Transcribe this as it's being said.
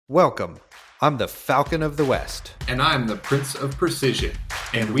Welcome. I'm the Falcon of the West. And I'm the Prince of Precision.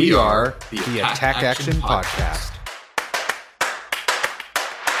 And we are the Attack Action Podcast.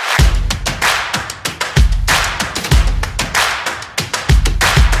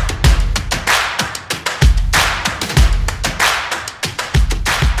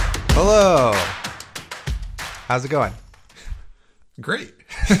 Hello. How's it going? Great.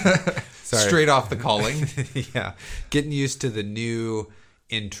 Sorry. Straight off the calling. Yeah. Getting used to the new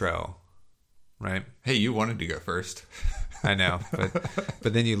intro, right? Hey, you wanted to go first. I know,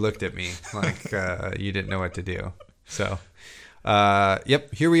 but then you looked at me like you didn't know what to do. So,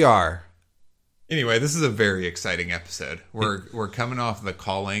 yep, here we are. Anyway, this is a very exciting episode. We're coming off the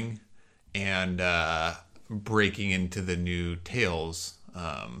calling and breaking into the new Tales.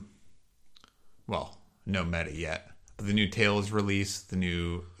 Well, no meta yet, but the new Tales release, the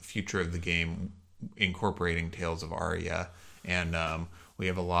new future of the game incorporating Tales of Aria, and we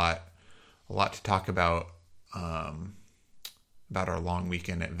have a lot to talk about our long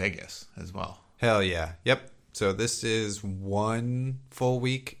weekend at Vegas as well. Hell yeah. Yep. So this is one full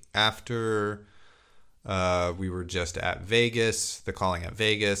week after we were just at Vegas, the calling at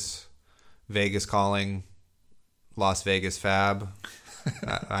Vegas, Vegas calling, Las Vegas Fab.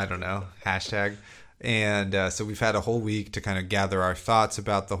 I don't know, hashtag. And so we've had a whole week to kind of gather our thoughts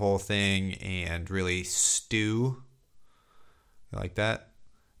about the whole thing and really stew, like that,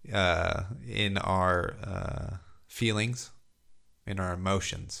 in our feelings, in our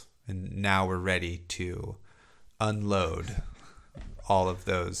emotions. And now we're ready to unload all of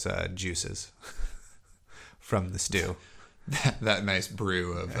those juices from the stew. That nice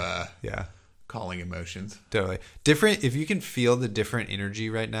brew of yeah. calling emotions. Totally. Different. If you can feel the different energy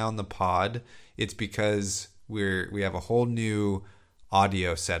right now in the pod, it's because we have a whole new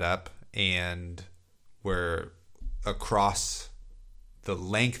audio setup and we're across the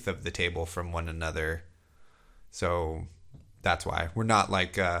length of the table from one another. So that's why we're not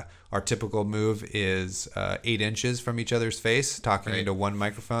like our typical move is 8 inches from each other's face, talking into one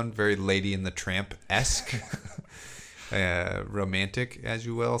microphone, very Lady and the Tramp-esque, romantic, as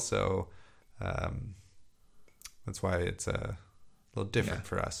you will. So that's why it's a little different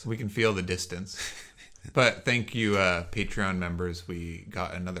for us. We can feel the distance. But thank you, Patreon members. We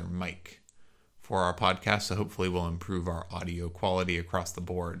got another mic for our podcast, so hopefully we'll improve our audio quality across the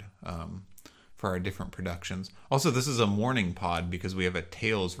board for our different productions. Also, this is a morning pod because we have a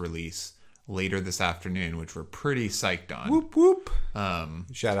Tales release later this afternoon, which we're pretty psyched on. Whoop, whoop.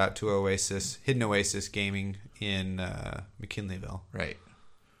 Shout out to Oasis, Hidden Oasis Gaming in McKinleyville. Right.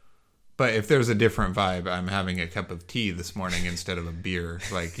 But if there's a different vibe, I'm having a cup of tea this morning instead of a beer,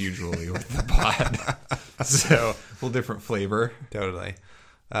 like usually with the pod. So, a little different flavor. Totally.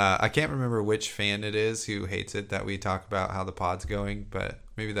 I can't remember which fan it is who hates it that we talk about how the pod's going, but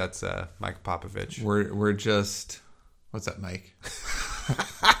maybe that's Mike Popovich. We're just... What's up, Mike?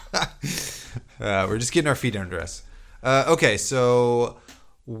 We're just getting our feet under us. Okay, so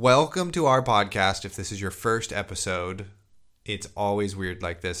welcome to our podcast. If this is your first episode, it's always weird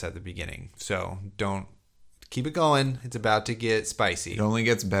like this at the beginning. So don't keep it going. It's about to get spicy. It only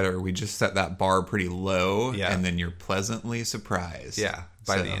gets better. We just set that bar pretty low, and then you're pleasantly surprised. Yeah,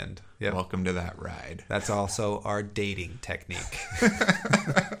 by the end. Yep. Welcome to that ride. That's also our dating technique.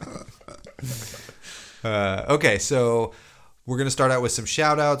 Okay, so we're going to start out with some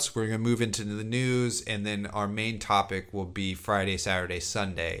shout-outs. We're going to move into the news, and then our main topic will be Friday, Saturday,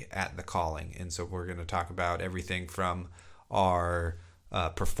 Sunday at the calling. And so we're going to talk about everything from our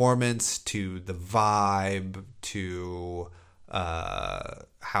performance to the vibe to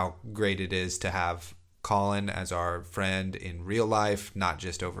how great it is to have Colin as our friend in real life, not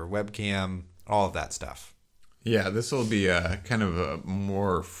just over webcam, all of that stuff. Yeah, this will be a kind of a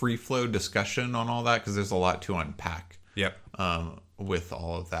more free-flow discussion on all that because there's a lot to unpack. Yep. With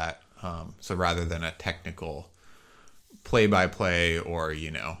all of that. So rather than a technical play-by-play or,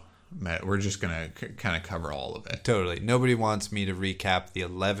 we're just going to kind of cover all of it. Totally. Nobody wants me to recap the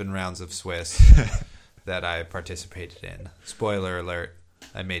 11 rounds of Swiss that I participated in. Spoiler alert,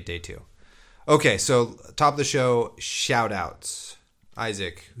 I made day 2. Okay, so top of the show, shout-outs.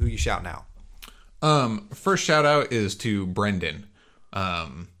 Isaac, who you shouting out? First shout-out is to Brendan.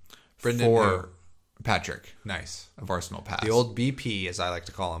 Brendan for Patrick. Nice. Of Arsenal Pass. The old BP, as I like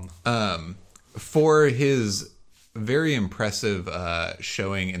to call him. For his very impressive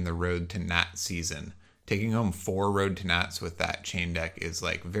showing in the Road to Nat season. Taking home 4 Road to Nats with that chain deck is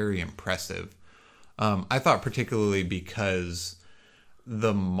like very impressive. I thought particularly because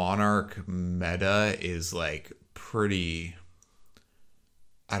the Monarch meta is like pretty,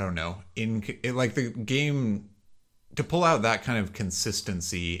 I don't know, like the game to pull out that kind of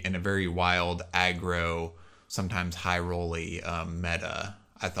consistency in a very wild, aggro, sometimes high rolly meta,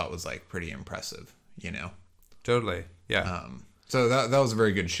 I thought was like pretty impressive, you know? Totally. Yeah. So that was a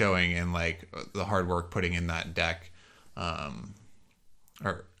very good showing, and like the hard work putting in that deck,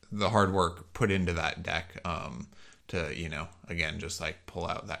 or the hard work put into that deck, to, you know, again, just like pull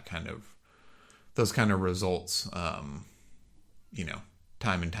out that kind of, those kind of results, you know,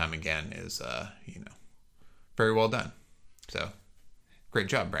 time and time again is, you know, very well done. So great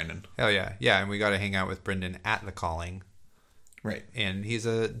job, Brandon. Hell yeah. Yeah. And we got to hang out with Brendan at the calling. Right. And he's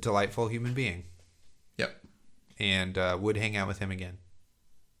a delightful human being. Yep. And would hang out with him again.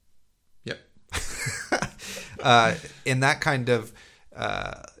 Yep. And that kind of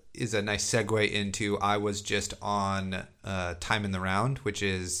is a nice segue into, I was just on Time in the Round, which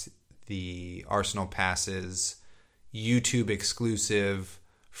is the Arsenal Passes YouTube exclusive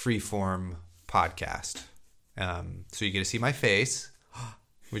freeform podcast. So you get to see my face,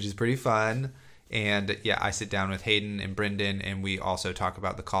 which is pretty fun. And yeah, I sit down with Hayden and Brendan, and we also talk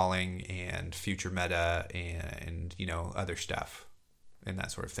about the calling and future meta and, you know, other stuff and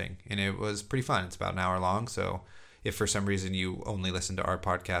that sort of thing. And it was pretty fun. It's about an hour long. So if for some reason you only listen to our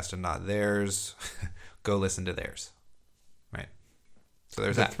podcast and not theirs, go listen to theirs. Right. So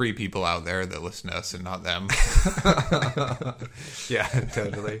there's that. 3 people out there that listen to us and not them. Yeah,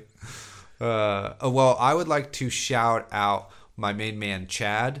 totally. Well, I would like to shout out my main man,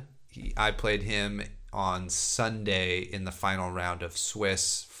 Chad. I played him on Sunday in the final round of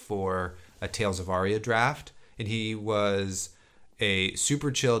Swiss for a Tales of Aria draft. And he was a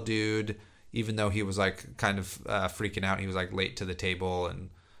super chill dude, even though he was like kind of freaking out. He was like late to the table and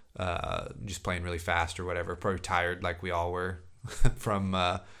just playing really fast or whatever. Probably tired like we all were from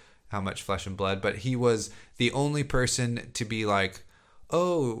how much flesh and blood. But he was the only person to be like,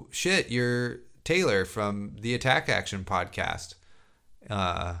 oh, shit, you're Taylor from the Attack Action podcast.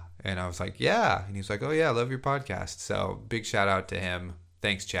 And I was like, yeah. And he was like, oh, yeah, I love your podcast. So big shout out to him.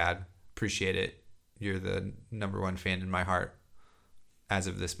 Thanks, Chad. Appreciate it. You're the number one fan in my heart as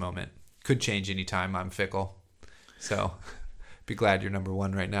of this moment. Could change anytime. I'm fickle. So be glad you're number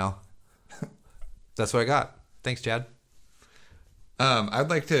one right now. That's what I got. Thanks, Chad.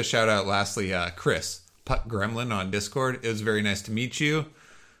 I'd like to shout out lastly, Chris, Puck Gremlin on Discord. It was very nice to meet you.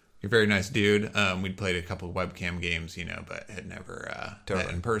 You're a very nice dude. We'd played a couple of webcam games, you know, but had never met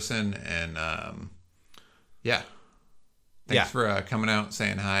in person. And yeah, thanks for coming out,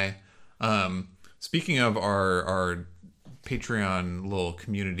 saying hi. Speaking of our Patreon little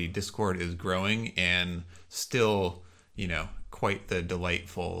community, Discord is growing and still, you know, quite the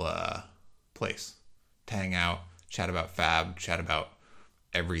delightful place to hang out, chat about Fab, chat about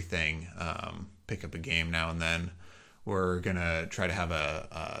everything, pick up a game now and then. We're going to try to have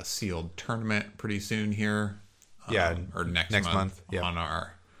a sealed tournament pretty soon here. Or next month yeah. on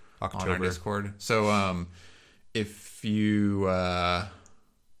our October. on our Discord. So if you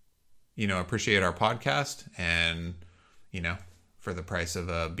you know, appreciate our podcast and, you know, for the price of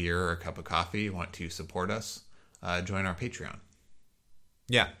a beer or a cup of coffee, want to support us, join our Patreon.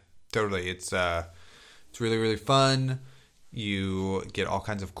 Yeah, totally. It's really, really fun. You get all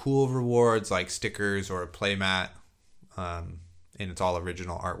kinds of cool rewards like stickers or a playmat. And it's all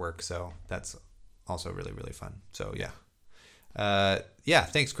original artwork, so that's also really, really fun. So yeah,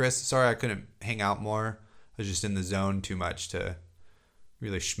 thanks, Chris. Sorry I couldn't hang out more. I was just in the zone too much to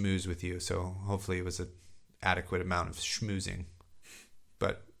really schmooze with you, so hopefully it was an adequate amount of schmoozing.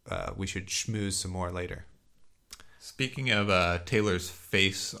 But we should schmooze some more later. Speaking of Taylor's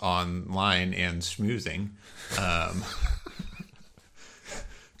face online and schmoozing,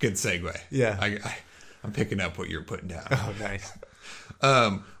 good segue. Yeah. I'm picking up what you're putting down. Oh, nice.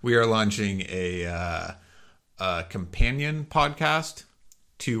 We are launching a companion podcast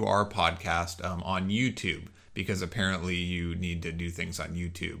to our podcast on YouTube, because apparently you need to do things on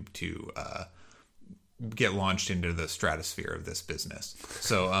YouTube to get launched into the stratosphere of this business.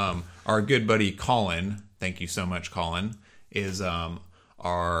 So our good buddy Colin, thank you so much, Colin, is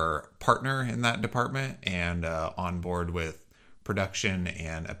our partner in that department and on board with production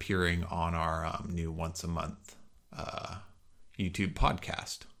and appearing on our new once a month YouTube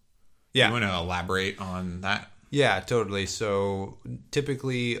podcast. Yeah. You want to elaborate on that? Yeah, totally. So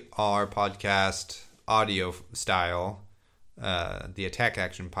typically our podcast audio style, the Attack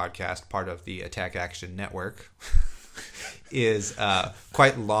Action podcast, part of the Attack Action Network, is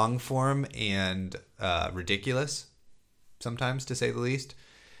quite long form and ridiculous sometimes, to say the least.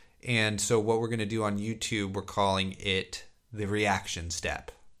 And so what we're going to do on YouTube, we're calling it the reaction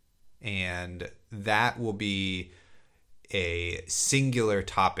step. And that will be a singular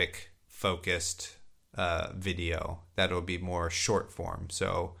topic focused video that'll be more short form.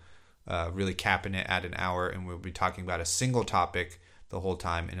 So really capping it at an hour, and we'll be talking about a single topic the whole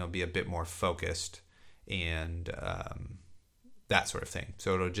time, and it'll be a bit more focused and that sort of thing.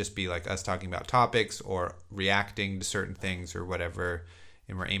 So it'll just be like us talking about topics or reacting to certain things or whatever.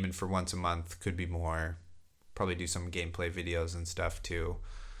 And we're aiming for once a month. Could be more. Probably do some gameplay videos and stuff too.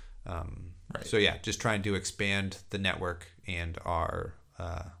 Right. So yeah, just trying to expand the network and our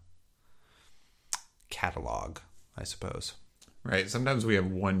catalog, I suppose. Right. Sometimes we have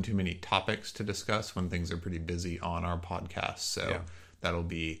one too many topics to discuss when things are pretty busy on our podcast. So it'll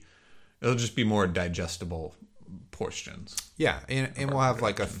just be more digestible portions. Yeah. And we'll have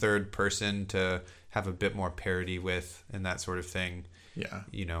like a third person to have a bit more parity with and that sort of thing. Yeah.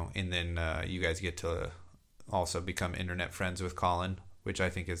 And then you guys get to also become internet friends with Colin, which I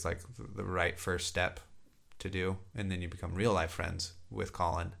think is like the right first step to do. And then you become real life friends with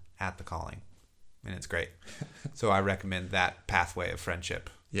Colin at the Calling. And it's great. So I recommend that pathway of friendship.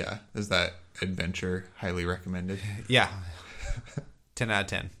 Yeah. Is that adventure highly recommended? Yeah. 10 out of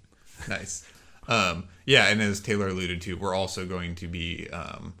 10. Nice. Yeah. And as Taylor alluded to, we're also going to be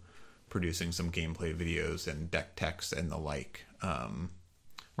producing some gameplay videos and deck techs and the like. We're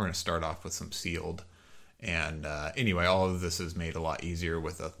going to start off with some sealed. And anyway, all of this is made a lot easier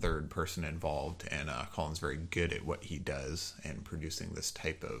with a third person involved. And Colin's very good at what he does and producing this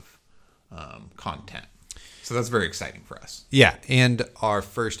type of content. So that's very exciting for us. Yeah. And our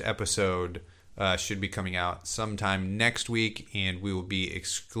first episode should be coming out sometime next week. And we will be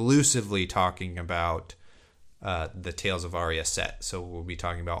exclusively talking about the Tales of Aria set. So we'll be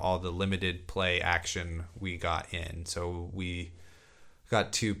talking about all the limited play action we got in. So we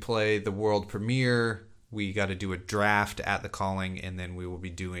got to play the world premiere. We got to do a draft at the Calling, and then we will be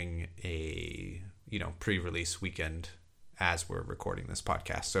doing a pre-release weekend as we're recording this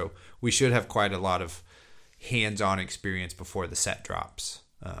podcast. So we should have quite a lot of hands-on experience before the set drops.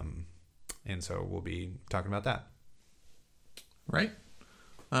 And so we'll be talking about that. Right.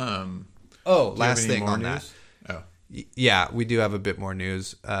 Last thing on news? that. Oh. Yeah, we do have a bit more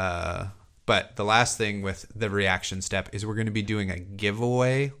news. But the last thing with the reaction step is we're going to be doing a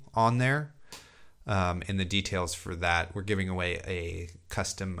giveaway on there. And the details for that, we're giving away a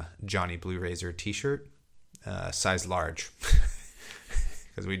custom Johnny Blue Razor t-shirt, size large,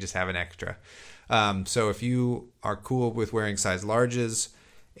 because we just have an extra. So if you are cool with wearing size larges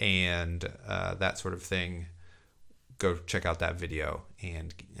and that sort of thing, go check out that video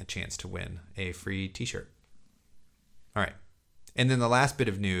and get a chance to win a free t-shirt. All right. And then the last bit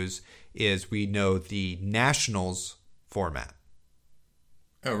of news is we know the Nationals format.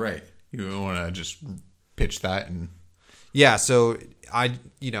 Oh, right. You want to just pitch that? And yeah, so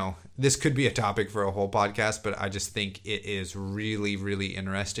this could be a topic for a whole podcast, but I just think it is really, really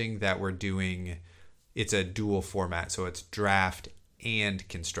interesting that we're doing, it's a dual format. So it's draft and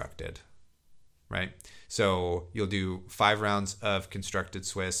constructed, right? So you'll do 5 rounds of constructed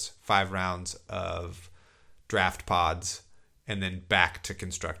Swiss, 5 rounds of draft pods, and then back to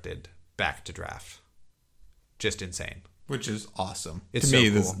constructed, back to draft. Just insane. Which is awesome. It's to me,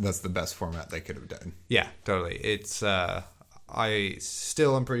 so cool. That's the best format they could have done. Yeah, totally. It's I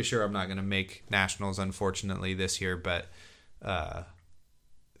still am pretty sure I'm not going to make Nationals, unfortunately, this year. But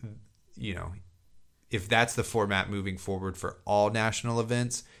if that's the format moving forward for all national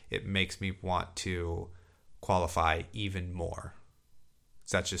events, it makes me want to qualify even more.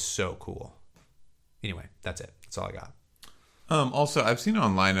 So that's just so cool. Anyway, that's it. That's all I got. Also, I've seen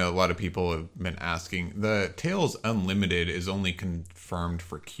online a lot of people have been asking. The Tales Unlimited is only confirmed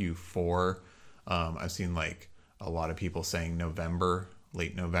for Q4. I've seen like a lot of people saying November,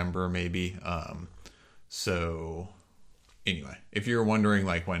 late November maybe. So anyway, if you're wondering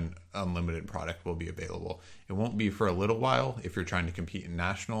like when Unlimited product will be available, it won't be for a little while if you're trying to compete in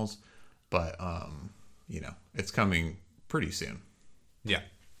nationals, but it's coming pretty soon. Yeah.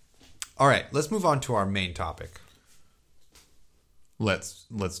 All right, let's move on to our main topic. Let's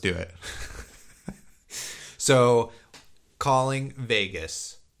do it. So, Calling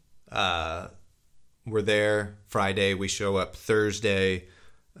Vegas. We're there Friday. We show up Thursday.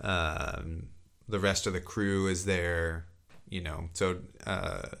 The rest of the crew is there. So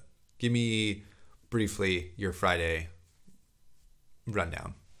give me briefly your Friday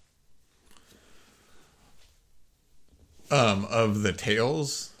rundown. Of the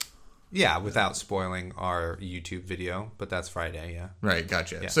Tales. Yeah, without spoiling our YouTube video, but that's Friday, yeah. Right,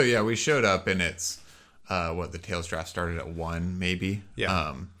 gotcha. Yeah. So yeah, we showed up and it's the Tales draft started at 1 maybe.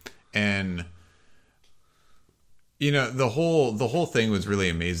 Yeah. And The whole thing was really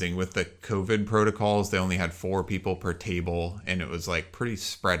amazing with the COVID protocols. They only had 4 people per table, and it was like pretty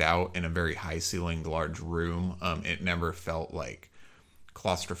spread out in a very high ceilinged large room. It never felt like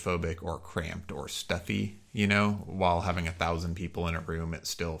claustrophobic or cramped or stuffy. While having 1,000 people in a room, it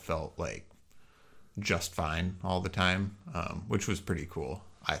still felt like just fine all the time, which was pretty cool,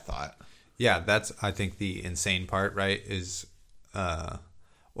 I thought. Yeah, that's, I think, the insane part, right, is,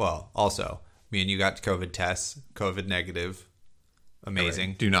 also, me and you got COVID tests, COVID negative, amazing.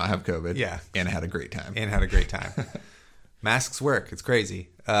 Right. Do not have COVID. Yeah. And had a great time. Masks work. It's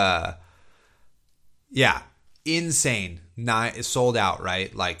crazy. Yeah, insane. Sold out,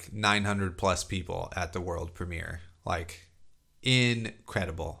 right? Like 900 plus people at the world premiere. Like,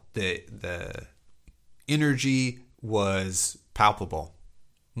 incredible. The energy was palpable.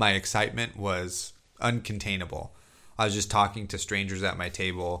 My excitement was uncontainable. I was just talking to strangers at my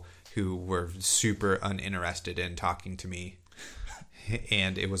table who were super uninterested in talking to me.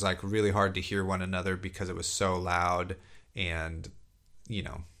 And it was like really hard to hear one another because it was so loud and,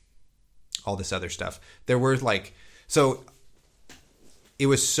 all this other stuff. There were so it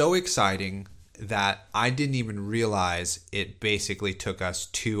was so exciting that I didn't even realize it basically took us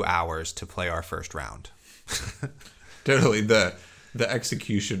 2 hours to play our first round. Totally. The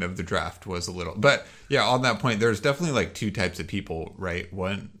execution of the draft was a little, but yeah, on that point, there's definitely like 2 types of people, right?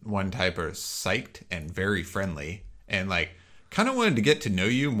 One type are psyched and very friendly and like kind of wanted to get to know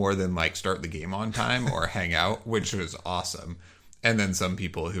you more than like start the game on time or hang out, which was awesome. And then some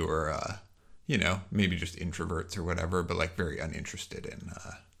people who are, maybe just introverts or whatever, but like very uninterested in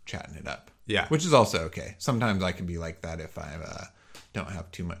chatting it up. Yeah. Which is also okay. Sometimes I can be like that if I don't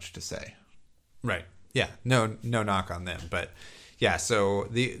have too much to say. Right. Yeah. No knock on them, but yeah, so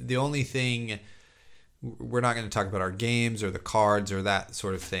the only thing, we're not going to talk about our games or the cards or that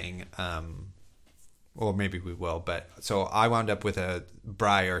sort of thing. Or maybe we will, but so I wound up with a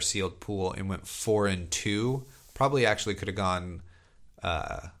Briar sealed pool and went 4-2. Probably actually could have gone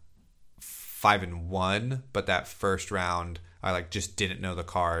 5-1, but that first round I just didn't know the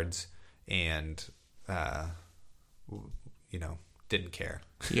cards and didn't care.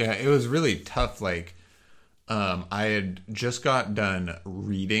 Yeah, it was really tough. I had just got done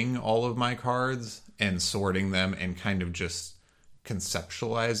reading all of my cards and sorting them and kind of just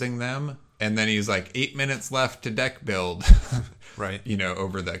conceptualizing them. And then he's like, 8 minutes left to deck build. Right.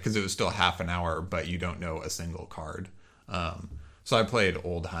 Over that, because it was still half an hour, but you don't know a single card. So I played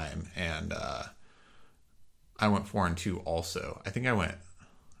Oldheim, and I went 4-2 also. I think I went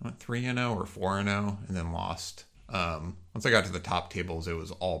 3-0 or 4-0 and then lost. Once I got to the top tables, it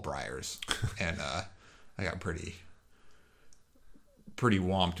was all Briars. And I got pretty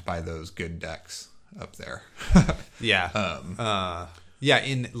whomped by those good decks up there. Yeah. Yeah,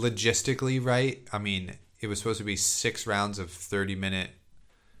 in logistically, right? I mean, it was supposed to be 6 rounds of 30-minute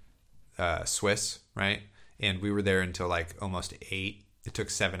Swiss, right? And we were there until almost 8. It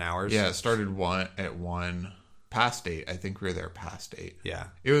took 7 hours. Yeah, it started at 1 past 8. I think we were there past 8. Yeah.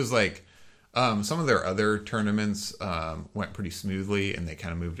 It was some of their other tournaments went pretty smoothly and they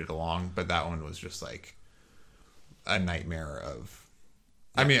kind of moved it along, but that one was just a nightmare of...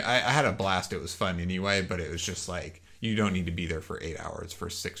 Yeah. I mean, I had a blast. It was fun anyway, but it was just you don't need to be there for 8 hours for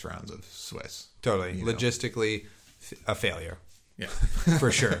 6 rounds of Swiss. Totally. Logistically, a failure. Yeah.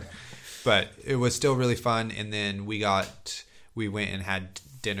 For sure. But it was still really fun. And then we went and had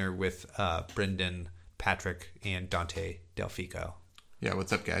dinner with Brendan, Patrick, and Dante Delfico. Yeah,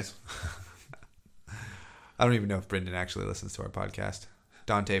 what's up, guys? I don't even know if Brendan actually listens to our podcast.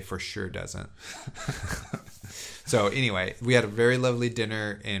 Dante for sure doesn't. So anyway, we had a very lovely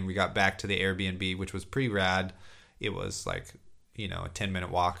dinner and we got back to the Airbnb, which was pretty rad. It was a 10-minute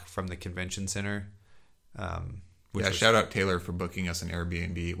walk from the convention center. Shout out Taylor for booking us an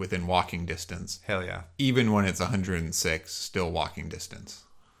Airbnb within walking distance. Hell yeah. Even when it's 106, still walking distance.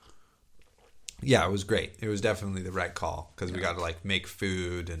 Yeah, it was great. It was definitely the right call because we got to make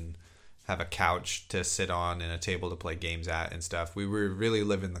food and have a couch to sit on and a table to play games at and stuff. We were really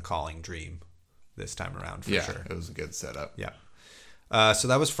living the calling dream this time around for sure. It was a good setup. Yeah. So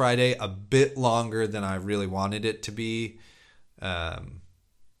that was Friday, a bit longer than I really wanted it to be. I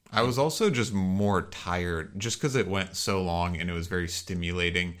was also just more tired just because it went so long and it was very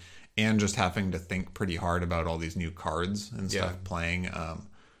stimulating and just having to think pretty hard about all these new cards and stuff playing.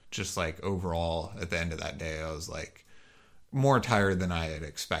 Overall at the end of that day, I was more tired than I had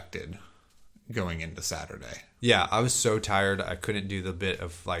expected going into Saturday. Yeah, I was so tired. I couldn't do the bit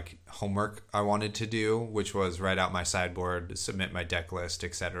of homework I wanted to do, which was write out my sideboard, submit my deck list,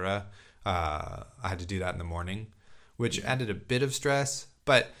 etc. I had to do that in the morning, which added a bit of stress.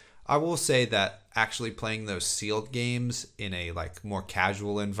 But I will say that actually playing those sealed games in a like more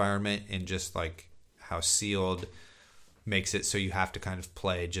casual environment, and just like how sealed makes it so you have to kind of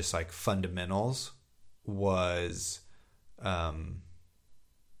play just like fundamentals was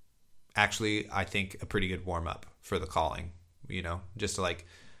actually, I think, a pretty good warm up for the calling, just to like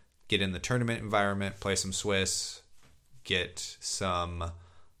get in the tournament environment, play some Swiss, get some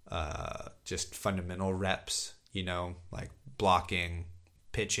just fundamental reps, like blocking,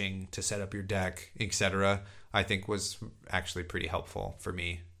 pitching to set up your deck, etc. I think was actually pretty helpful for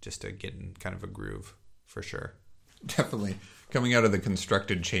me just to get in kind of a groove for sure. Definitely. Coming out of the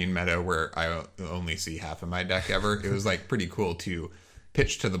constructed chain meadow where I only see half of my deck ever, it was like pretty cool to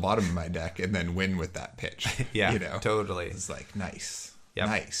pitch to the bottom of my deck and then win with that pitch. Yeah, totally. It's like nice. Yep.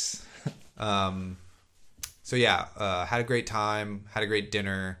 Nice. So yeah, had a great time, had a great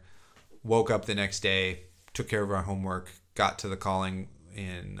dinner, woke up the next day, took care of our homework, got to the calling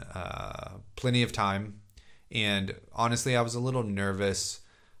in plenty of time. And honestly, I was a little nervous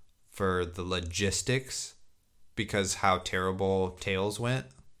for the logistics because how terrible tails went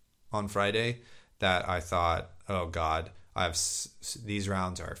on Friday, that I thought, oh God, these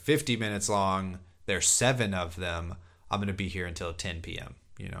rounds are 50 minutes long. There's 7 of them. I'm going to be here until 10 p.m.,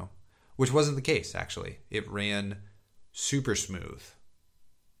 which wasn't the case, actually. It ran super smooth,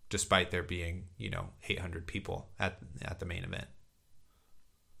 despite there being, 800 people at the main event.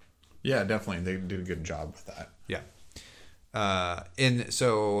 Yeah, definitely. They did a good job with that. Yeah. And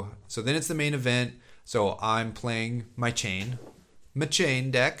so then it's the main event. So I'm playing my chain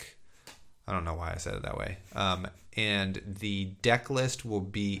deck. I don't know why I said it that way. And the deck list will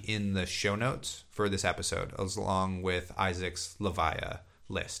be in the show notes for this episode, along with Isaac's Levia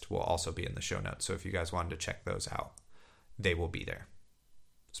list will also be in the show notes. So if you guys wanted to check those out, they will be there.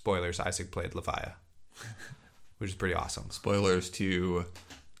 Spoilers, Isaac played Levia, which is pretty awesome. Spoilers to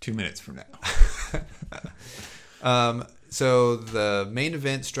 2 minutes from now. So the main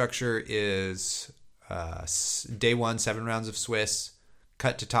event structure is day 1, 7 rounds of Swiss,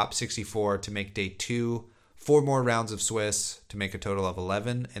 cut to top 64 to make day 2, 4 more rounds of Swiss to make a total of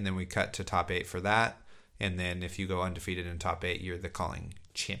 11, and then we cut to top 8 for that. And then if you go undefeated in top 8, you're the calling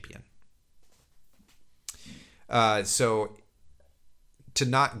champion. So to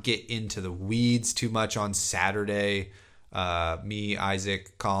not get into the weeds too much on Saturday, me,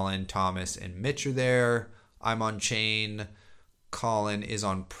 Isaac, Colin, Thomas, and Mitch are there. I'm on chain. Colin is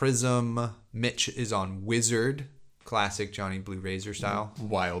on Prism. Mitch is on Wizard. Classic Johnny Blue Razor style.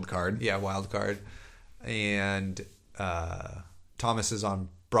 Wild card. Yeah, wild card. And Thomas is on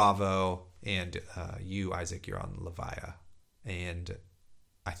Bravo. And you, Isaac, you're on Levia. And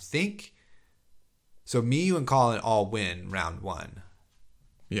I think... So me, you, and Colin all win round 1.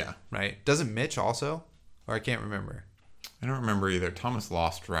 Yeah. Right? Doesn't Mitch also? Or I can't remember. I don't remember either. Thomas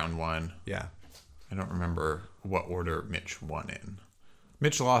lost round 1. Yeah. I don't remember what order Mitch won in.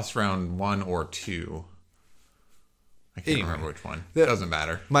 Mitch lost round 1 or 2. I can't remember which one. It doesn't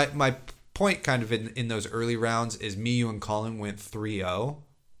matter. My point kind of in those early rounds is me, you, and Colin went 3-0,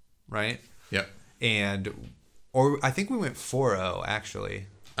 right? Yep. Or I think we went 4-0, actually.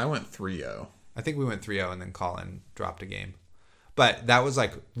 I went 3-0. I think we went 3-0 and then Colin dropped a game. But that was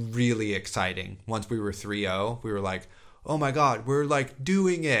like really exciting. Once we were 3-0, we were like, oh my God, we're like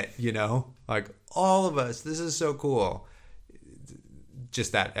doing it, Like all of us, this is so cool.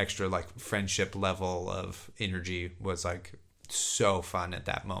 Just that extra like friendship level of energy was like so fun at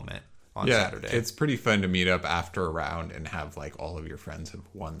that moment on Saturday. It's pretty fun to meet up after a round and have like all of your friends have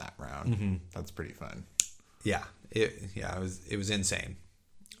won that round. Mm-hmm. That's pretty fun. Yeah. It was insane.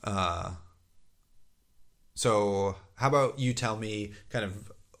 So how about you tell me kind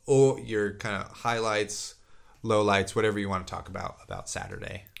of your kind of highlights, lowlights, whatever you want to talk about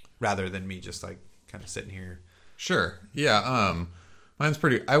Saturday, rather than me just like kind of sitting here. Sure. Yeah. Mine's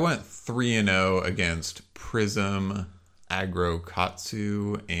pretty. I went 3-0 against Prism, Aggro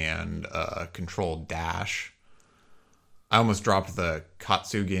Katsu, and Control Dash. I almost dropped the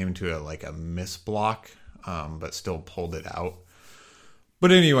Katsu game to a miss block, but still pulled it out.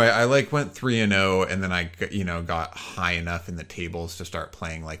 But anyway, I went 3-0, and then I got high enough in the tables to start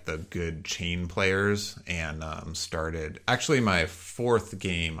playing the good chain players, and started. Actually, my 4th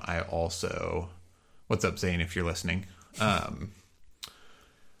game, I also. What's up, Zane? If you're listening,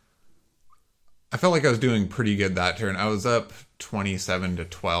 I felt like I was doing pretty good that turn. I was up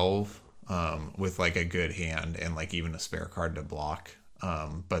 27-12 with a good hand and even a spare card to block.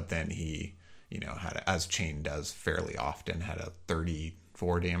 But then he, had, as chain does fairly often, had a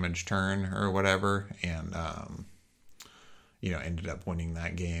 34 damage turn or whatever, and ended up winning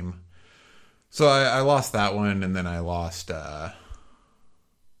that game. So I lost that one, and then I lost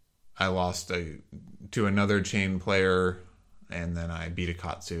I lost to another chain player, and then I beat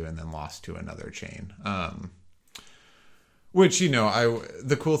Akatsu, and then lost to another chain. Which,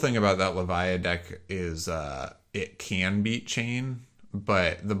 the cool thing about that Levia deck is it can beat chain,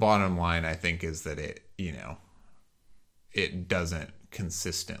 but the bottom line, I think, is that it doesn't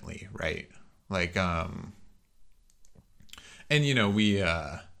consistently, right? Like, and we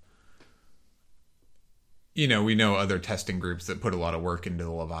know other testing groups that put a lot of work into the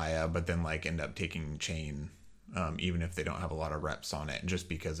Levia, but then like end up taking chain, even if they don't have a lot of reps on it, just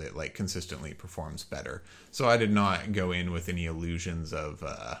because it like consistently performs better. So I did not go in with any illusions of,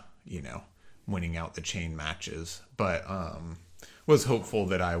 winning out the chain matches, but was hopeful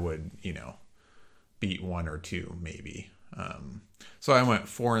that I would, beat one or two maybe. So I went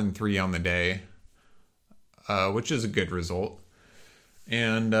 4-3 on the day, which is a good result.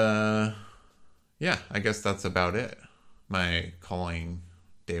 And yeah, I guess that's about it. My calling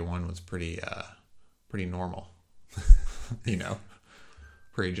day one was pretty normal,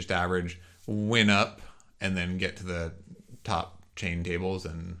 pretty just average. Win up and then get to the top chain tables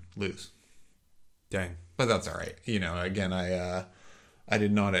and lose. Dang. But that's all right. Again, I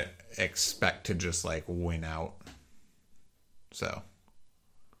did not expect to just like win out. So.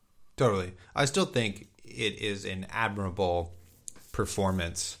 Totally. I still think it is an admirable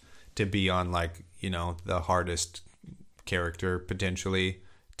performance to be on like, the hardest character potentially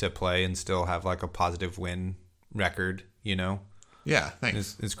to play and still have like a positive win record, Yeah,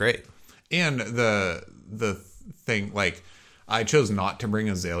 thanks. It's great. And the thing, like, I chose not to bring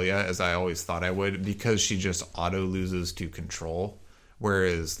Azalea as I always thought I would because she just auto loses to control.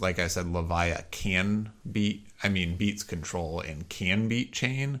 Whereas, like I said, Levia beats control and can beat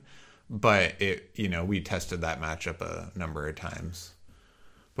chain. But we tested that matchup a number of times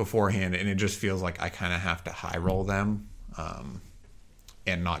beforehand, and it just feels like I kind of have to high roll them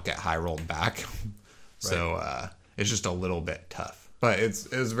and not get high rolled back. So it's just a little bit tough. But it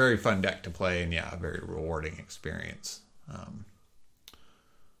was a very fun deck to play, and yeah, a very rewarding experience.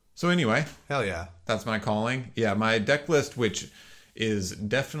 So anyway, hell yeah, that's my calling. Yeah, my deck list, which is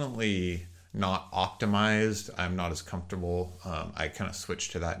definitely not optimized. I'm not as comfortable. I kind of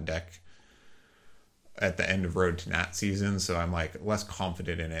switched to that deck at the end of Road to Nat season, so I'm like less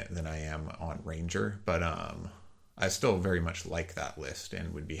confident in it than I am on Ranger. But I still very much like that list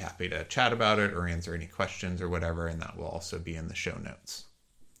and would be happy to chat about it or answer any questions or whatever, and that will also be in the show notes.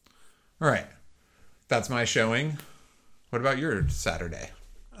 All right, that's my showing. What about your Saturday?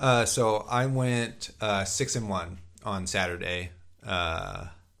 So I went 6-1 on Saturday. I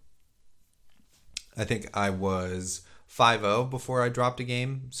think I was 5-0 before I dropped a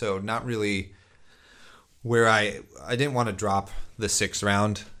game, so not really where I didn't want to drop the 6th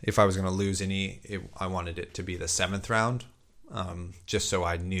round. If I was going to lose I wanted it to be the 7th round, just so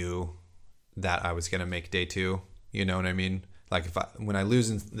I knew that I was going to make day 2. You know what I mean? Like when I lose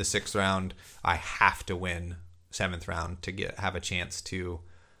in the 6th round, I have to win 7th round to have a chance to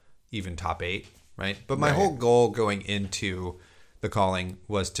even top 8, right? But my whole goal going into the calling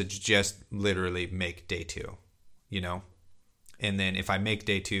was to just literally make day 2, and then if I make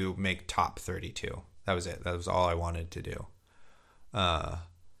day 2, make top 32. That was it. That was all I wanted to do,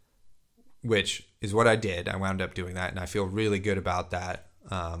 which is what I did. I wound up doing that, and I feel really good about that.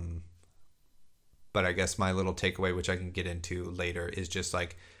 But I guess my little takeaway, which I can get into later, is just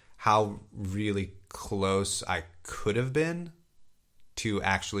like how really close I could have been to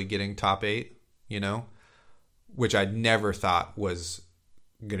actually getting top 8, which I never thought was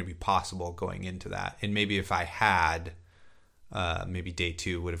going to be possible going into that. And maybe if I had, maybe day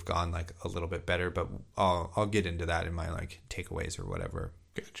 2 would have gone like a little bit better, but I'll get into that in my like takeaways or whatever.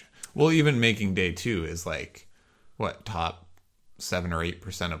 Gotcha. Well, even making day 2 is like what, top 7 or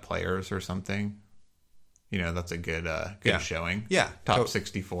 8% of players or something. That's a good showing. Yeah. Top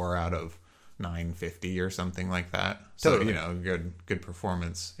 64 out of 950 or something like that. So, Totally. Good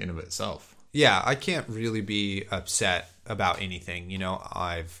performance in of itself. Yeah, I can't really be upset about anything.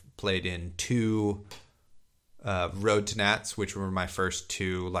 I've played in 2 Road to Nats, which were my first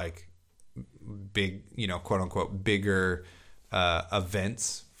 2 like big, quote unquote bigger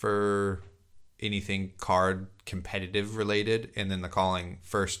events for anything card competitive related, and then the calling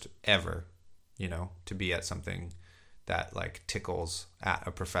first ever, to be at something that like tickles at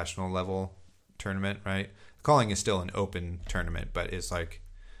a professional level tournament, right? Calling is still an open tournament, but it's like,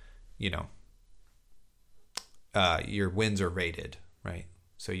 your wins are rated, right?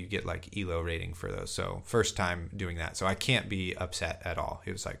 So you get like ELO rating for those. So first time doing that. So I can't be upset at all.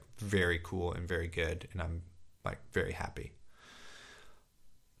 It was like very cool and very good, and I'm like very happy.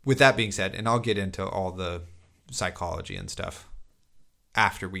 With that being said, and I'll get into all the psychology and stuff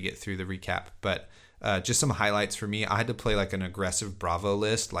after we get through the recap. But just some highlights for me. I had to play like an aggressive Bravo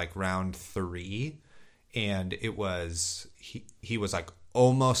list, like round 3. And it was, he was like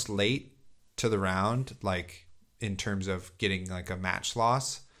almost late to the round, like in terms of getting like a match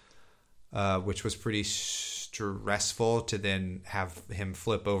loss, which was pretty stressful to then have him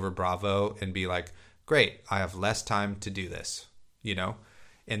flip over Bravo and be like, great, I have less time to do this, you know?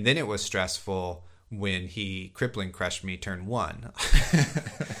 And then it was stressful when he crippling crushed me turn 1.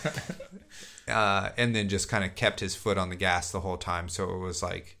 And then just kind of kept his foot on the gas the whole time. So it was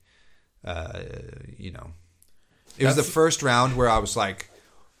like, you know, it was the first round where I was like,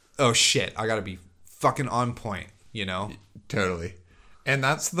 oh shit, I got to be fucking on point, you know? Totally. And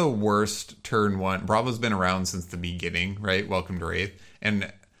that's the worst turn 1. Bravo's been around since the beginning, right? Welcome to Wraith.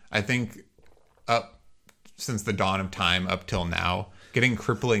 And I think up since the dawn of time up till now, getting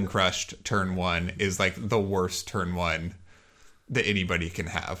crippling crushed turn 1 is like the worst turn 1 that anybody can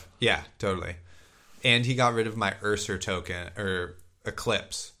have. Yeah, totally. And he got rid of my Ursa token or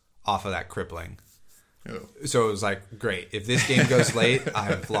Eclipse off of that crippling. Oh. So it was like, great. If this game goes late,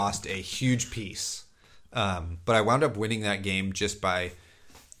 I've lost a huge piece. But I wound up winning that game just by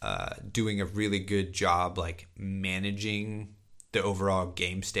doing a really good job, like managing the overall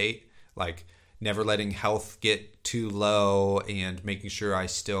game state, like never letting health get too low and making sure I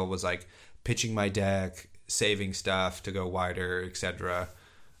still was like pitching my deck, saving stuff to go wider, etc.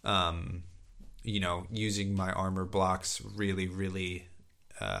 You know, using my armor blocks really, really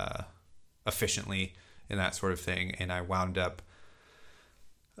efficiently and that sort of thing. And I wound up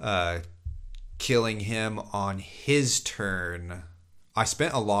killing him on his turn. I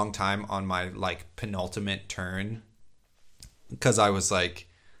spent a long time on my like penultimate turn because I was like,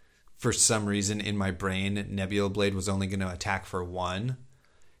 for some reason in my brain, Nebula Blade was only going to attack for 1.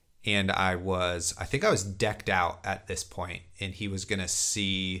 And I think I was decked out at this point, and he was going to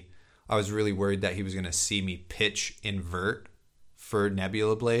see, I was really worried that he was going to see me pitch invert for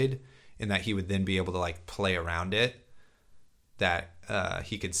Nebula Blade, and that he would then be able to like play around it, that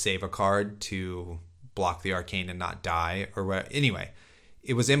he could save a card to block the arcane and not die or what. Anyway,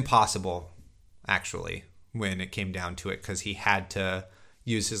 it was impossible actually when it came down to it, because he had to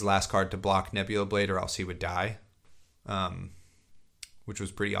use his last card to block Nebula Blade or else he would die, which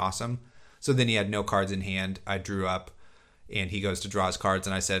was pretty awesome. So then he had no cards in hand. I drew up and he goes to draw his cards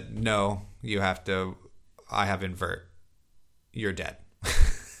and I said, no, I have invert. You're dead.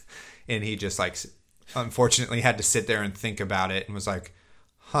 And he just like, unfortunately had to sit there and think about it and was like,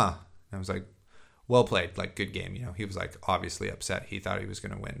 huh. And I was like, well played, like good game. You know, he was like obviously upset. He thought he was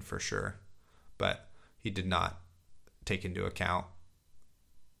going to win for sure, but he did not take into account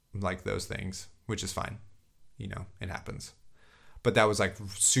like those things, which is fine. You know, it happens. But that was like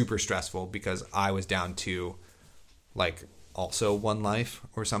super stressful because I was down to like also 1 life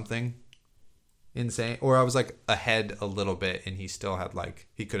or something insane. Or I was like ahead a little bit and he still had like,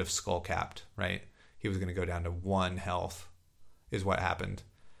 he could have skull capped, right? He was going to go down to 1 health is what happened.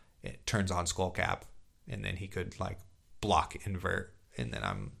 It turns on skull cap and then he could like block invert and then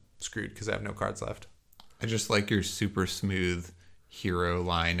I'm screwed because I have no cards left. I just like your super smooth hero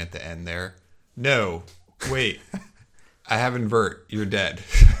line at the end there. No, wait. I have invert. You're dead.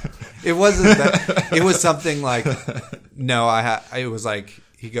 It wasn't that. It was something like, no, it was like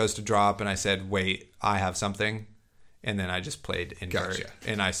he goes to drop and I said, wait, I have something. And then I just played invert. Gotcha.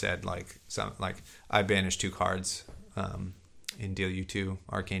 And I said I banished 2 cards and deal you 2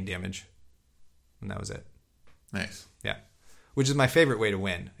 arcane damage. And that was it. Nice. Yeah. Which is my favorite way to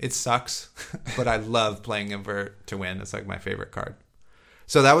win. It sucks, but I love playing invert to win. It's like my favorite card.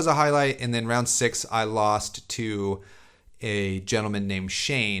 So that was a highlight. And then round 6, I lost to a gentleman named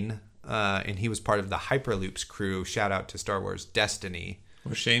Shane, and he was part of the Hyperloops crew. Shout out to Star Wars Destiny.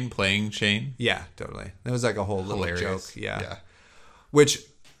 Was Shane playing Shane? Yeah, totally. It was like a whole little Hilarious. joke. Yeah. Which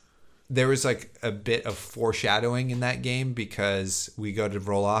there was like a bit of foreshadowing in that game because we go to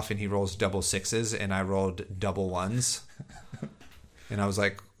roll off and he rolls double 6s and I rolled double 1s. And I was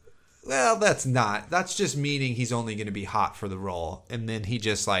like, well, that's just meaning he's only going to be hot for the roll. And then he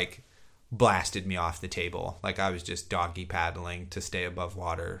just like blasted me off the table. Like I was just doggy paddling to stay above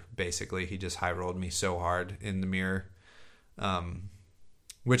water. Basically, he just high rolled me so hard in the mirror.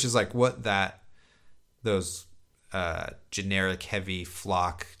 Which is like what those generic heavy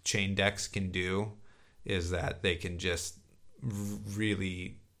flock chain decks can do is that they can just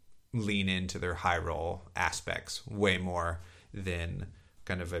really lean into their high roll aspects way more than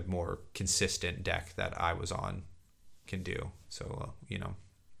kind of a more consistent deck that I was on can do. So,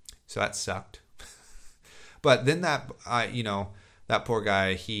 so that sucked. But then that poor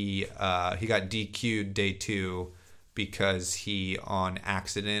guy, he got DQ'd day 2 because he on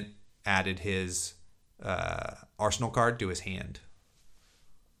accident added his Arsenal card to his hand.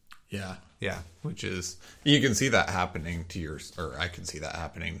 Yeah. Yeah. Which is, you can see that happening to yours, or I can see that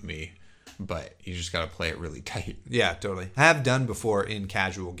happening to me, but you just got to play it really tight. Yeah, totally. I have done before in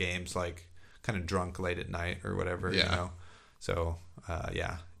casual games, like kind of drunk late at night or whatever, Yeah. you know? So,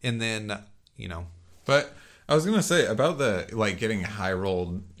 yeah. And then, you know, But I was going to say about the, like, getting high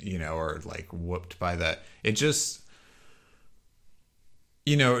rolled, you know, or like whooped by that. It just,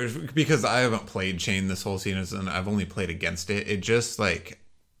 you know, because I haven't played Chain this whole season, I've only played against it. It just, like,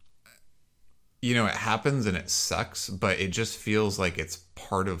 you know, it happens and it sucks, but it just feels like it's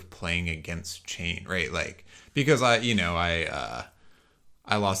part of playing against Chain, right? Like, because I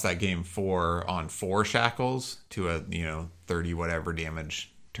lost that game 4 on 4 shackles to a, you know, 30 whatever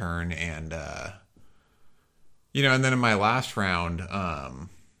damage turn, and you know, and then in my last round, I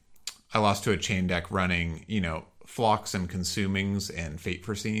lost to a Chain deck running, you know, Flocks and Consumings and Fate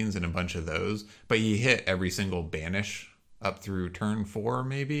for Scenes and a bunch of those, but he hit every single banish up through turn 4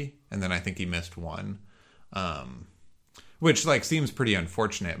 maybe, and then I think he missed one, which like seems pretty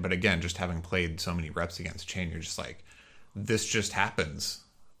unfortunate. But again, just having played so many reps against Chain, you're just like, this just happens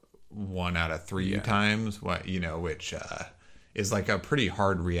 1 out of 3 times, what, you know, which is like a pretty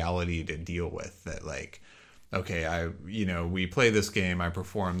hard reality to deal with, that like, okay, you know, we play this game, I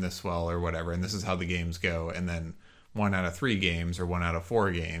perform this well or whatever, and this is how the games go, and then 1 out of 3 games or 1 out of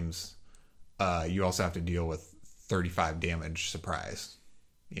 4 games, you also have to deal with 35 damage surprise,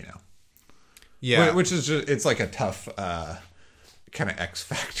 you know. yeah. Which is just, it's like a tough kind of X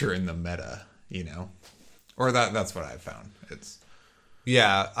factor in the meta, you know. Or that's what I've found. It's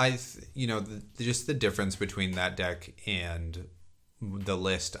Yeah, you know, just the difference between that deck and the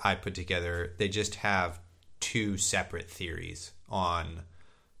list I put together, they just have 2 separate theories on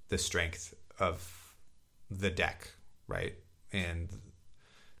the strength of the deck, right? And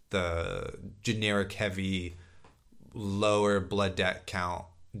the generic heavy lower blood deck count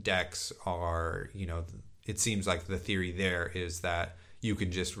decks are, you know, it seems like the theory there is that you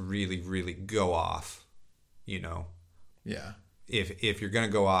can just really, really go off, you know. yeah. If you're going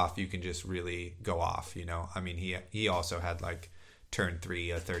to go off, you can just really go off, you know. I mean, he also had like turn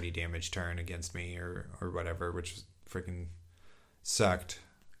 3 a 30 damage turn against me or whatever, which freaking sucked.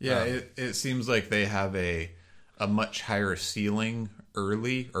 Yeah, it seems like they have a much higher ceiling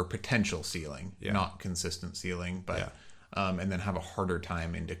early, or potential ceiling, not consistent ceiling, but and then have a harder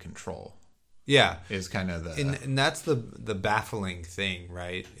time into control. Yeah, Is kind of the and that's the baffling thing,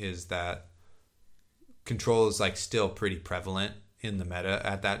 right? Is that control is like still pretty prevalent in the meta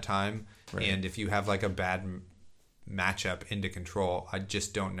at that time, right. And if you have like a bad matchup into control, I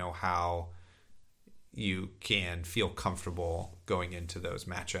just don't know how you can feel comfortable going into those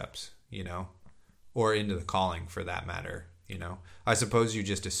matchups, you know, or into the calling for that matter, you know. I suppose you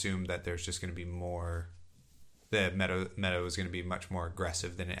just assume that there's just going to be more, the meta is going to be much more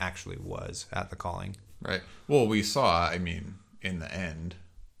aggressive than it actually was at the calling. right. Well, we saw, I mean, in the end,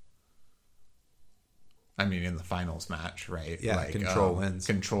 I mean, in the finals match, right? Yeah, like, control wins.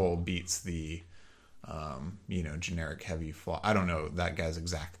 Control beats the, you know, generic heavy flock. I don't know that guy's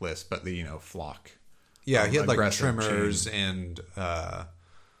exact list, but the, you know, flock. Yeah, he had like aggressive trimmers chain. and,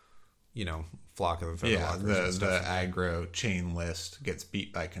 you know, flock of Yeah, and the stuff. aggro chain list gets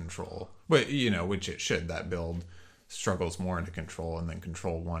beat by control. But, you know, which it should. That build struggles more into control, and then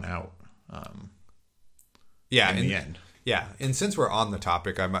control won out Yeah, in the end. Yeah, and since we're on the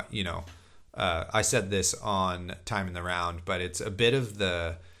topic, I might, you know, I said this on Time in the Round, but it's a bit of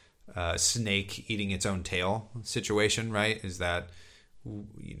the snake eating its own tail situation, right? Is that,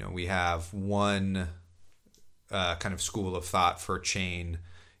 you know, we have one kind of school of thought for Chain,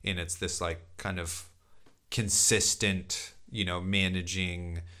 and it's this like kind of consistent, you know,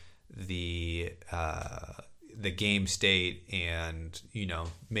 managing the game state and, you know,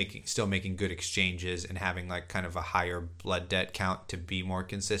 still making good exchanges and having like kind of a higher blood debt count to be more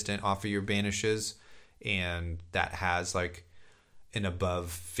consistent off of your banishes, and that has like an above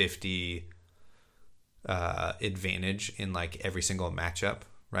 50 advantage in like every single matchup,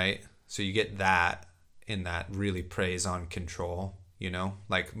 right? So you get that, and that really preys on control, you know.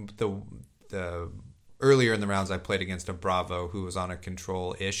 Like the earlier in the rounds I played against a Bravo who was on a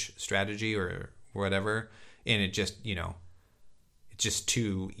control-ish strategy or whatever, and it just, you know, it's just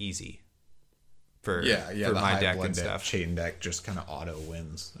too easy for the my high deck blood and deck stuff. chain deck just kind of auto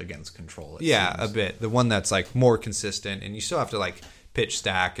wins against control. Yeah, seems. a bit. The one that's like more consistent, and you still have to like pitch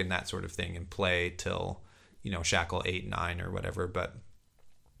stack and that sort of thing and play till, you know, shackle 8, 9 or whatever. But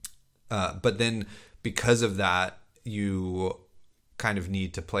then because of that, you kind of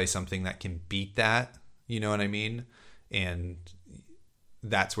need to play something that can beat that. You know what I mean? And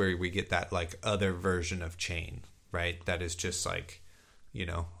that's where we get that like other version of chain, right? That is just like,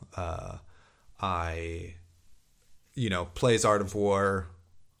 plays Art of War,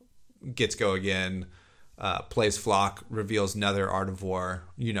 gets go again, plays Flock, reveals another Art of War,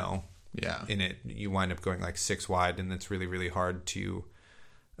 Yeah. in it. You wind up going like 6 wide, and it's really, really hard to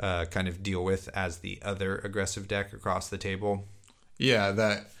kind of deal with as the other aggressive deck across the table. Yeah,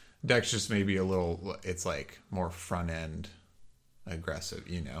 that deck's just maybe a little, it's like more front end aggressive,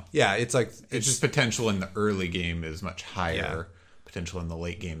 Yeah, it's like It's just potential in the early game is much higher. Yeah. Potential in the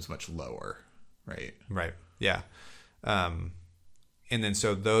late game is much lower, right? right. Yeah. And then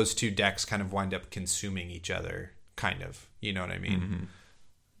so those two decks kind of wind up consuming each other, kind of. You know what I mean?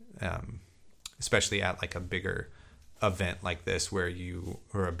 Especially at like a bigger event like this, or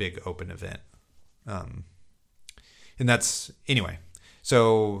a big open event. And that's anyway.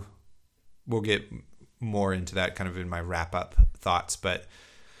 So we'll get more into that kind of in my wrap up thoughts, but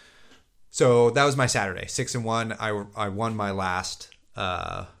so that was my Saturday, 6-1. I won my last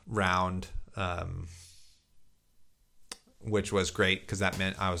round, which was great because that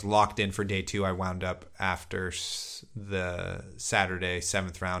meant I was locked in for day 2. I wound up after the Saturday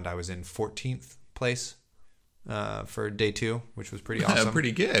 7th round. I was in 14th place for day 2, which was pretty awesome.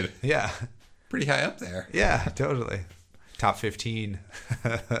 Pretty good. Yeah. Pretty high up there. Yeah, totally. Top 15.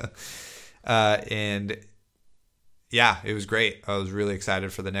 And yeah, it was great. I was really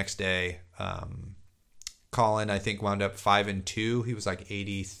excited for the next day. Colin, I think, wound up 5-2. He was like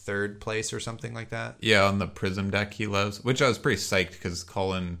 83rd place or something like that. Yeah, on the Prism deck he loves, which I was pretty psyched because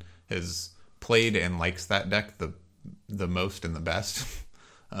Colin has played and likes that deck the most and the best.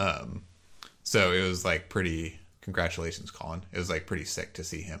 So it was like pretty, congratulations, Colin. It was like pretty sick to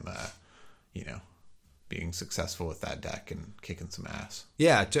see him, being successful with that deck and kicking some ass.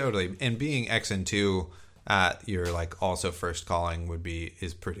 Yeah, totally. And being XN2 at your like also first calling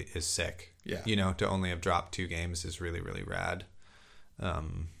is sick. Yeah. To only have dropped 2 games is really, really rad.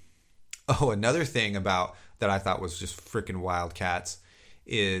 Another thing about that I thought was just freaking Wildcats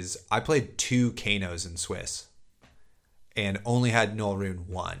is I played 2 Kanos in Swiss and only had Null Rune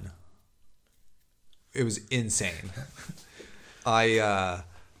 1. It was insane. It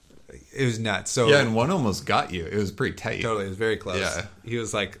was nuts. So yeah, and one almost got you. It was pretty tight. Totally, it was very close. Yeah. He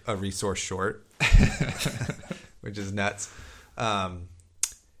was like a resource short, which is nuts.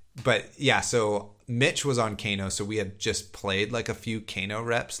 But yeah, so Mitch was on Kano, so we had just played like a few Kano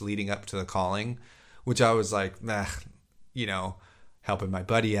reps leading up to the calling, which I was like, helping my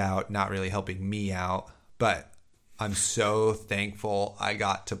buddy out, not really helping me out. But I'm so thankful I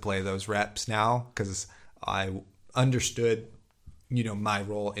got to play those reps now because I understood my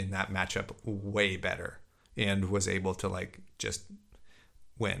role in that matchup way better and was able to like just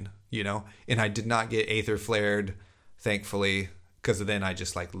win, and I did not get Aether flared, thankfully, because then I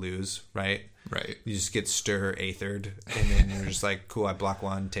just like lose, right? Right. You just get stir Aethered and then you're just like, cool, I block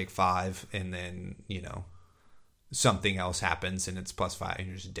 1, take 5, and then, something else happens and it's +5 and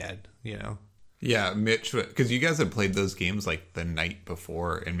you're just dead, Yeah, Mitch, because you guys had played those games like the night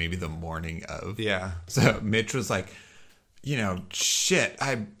before and maybe the morning of. Yeah. So Mitch was like, shit,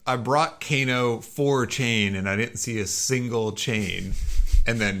 I brought Kano 4 chain and I didn't see a single chain.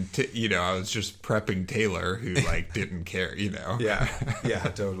 And then, I was just prepping Taylor who like didn't care, Yeah. Yeah,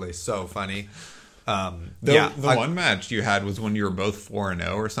 totally. So funny. The one match you had was when you were both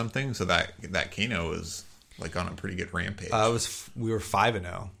 4-0 or something. So that Kano was like on a pretty good rampage. We were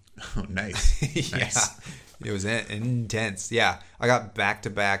 5-0. Oh, nice. Yeah. Nice. It was intense. Yeah. I got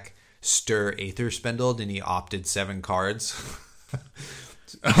back-to-back Stir Aether spindled and he opted 7 cards.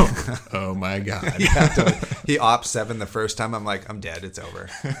 Oh my God. Yeah, totally. He opts 7 the first time. I'm like, I'm dead. It's over.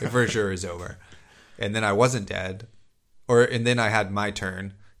 It for sure is over. And then I wasn't dead. And then I had my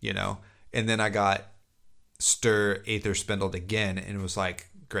turn, and then I got Stir Aether spindled again and it was like,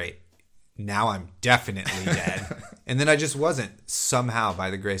 great. Now I'm definitely dead. And then I just wasn't. Somehow,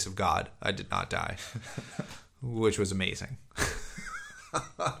 by the grace of God, I did not die, which was amazing.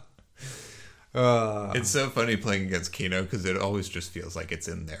 It's so funny playing against Kano because it always just feels like it's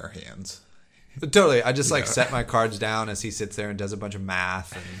in their hands. Totally. I just set my cards down as he sits there and does a bunch of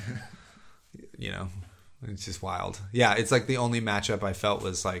math and, it's just wild. Yeah, it's like the only matchup I felt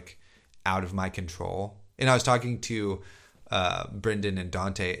was like out of my control. And I was talking to Brendan and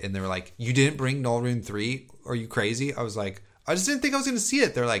Dante and they were like, you didn't bring Null Rune 3? Are you crazy? I was like, I just didn't think I was going to see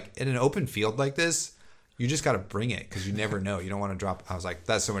it. They're like, in an open field like this, you just got to bring it because you never know. You don't want to drop. I was like,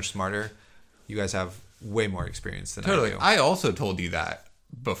 that's so much smarter. You guys have way more experience than I do. I also told you that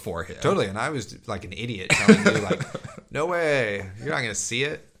beforehand. Totally. And I was like an idiot telling you like, no way. You're not going to see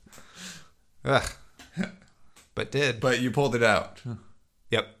it. Ugh. but did. But you pulled it out.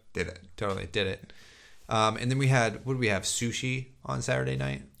 Yep. Did it. Totally did it. And then we had, what did we have? Sushi on Saturday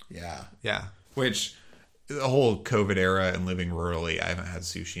night? Yeah. Yeah. Which, the whole COVID era and living rurally, I haven't had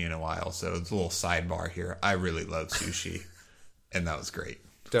sushi in a while. So it's a little sidebar here. I really love sushi. And that was great.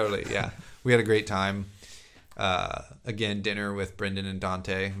 Totally, yeah. We had a great time. Again, dinner with Brendan and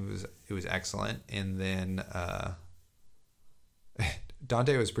Dante. It was excellent. And then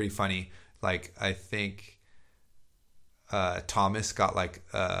Dante was pretty funny. Like, I think Thomas got like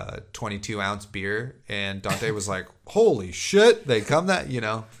a 22-ounce beer, and Dante was like, "Holy shit, they come that,"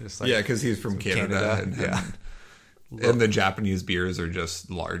 just like, yeah, because he's from Canada. And the Japanese beers are just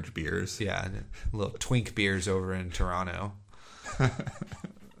large beers. Yeah, and little twink beers over in Toronto.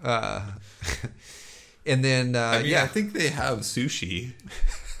 And then I think they have sushi,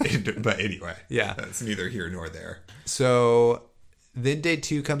 but anyway, yeah, that's neither here nor there. So then day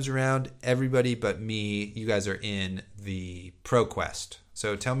 2 comes around. Everybody but me, you guys are in the Pro Quest.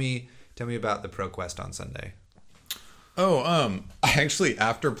 So tell me about the Pro Quest on Sunday. I actually,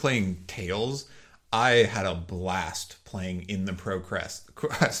 after playing Tails, I had a blast playing in the Pro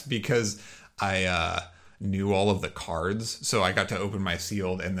Quest because I knew all of the cards, so I got to open my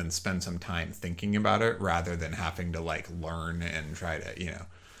sealed and then spend some time thinking about it rather than having to like learn and try to,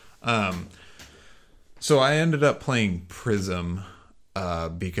 So I ended up playing Prism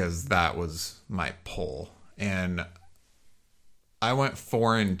because that was my pull, and I went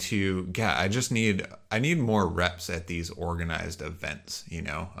 4-2. Yeah, I need more reps at these organized events,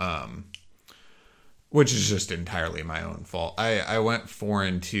 which is just entirely my own fault. I went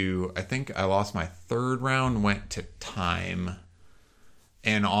 4-2. I think I lost my third round, went to time.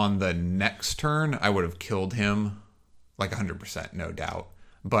 And on the next turn, I would have killed him like 100%, no doubt.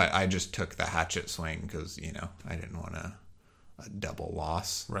 But I just took the hatchet swing because, I didn't want a double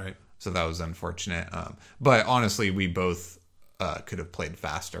loss. Right. So that was unfortunate. But honestly, we both could have played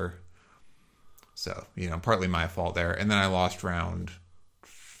faster. So, partly my fault there. And then I lost round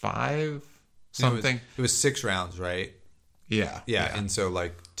 5. Something. It was 6 rounds, right? Yeah. And so,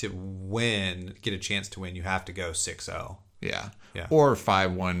 like, to get a chance to win, you have to go 6-0. Yeah. Yeah. Or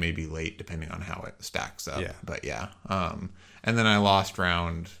 5-1, maybe late, depending on how it stacks up. Yeah. But yeah. And then I lost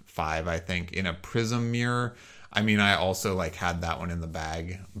round 5, I think, in a Prism mirror. I mean, I also like had that one in the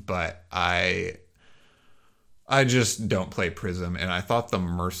bag, but I just don't play Prism, and I thought the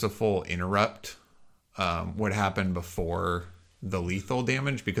Merciful Interrupt would happen before the lethal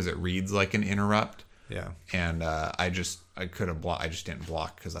damage because it reads like an interrupt. Yeah. And I could have blocked. I just didn't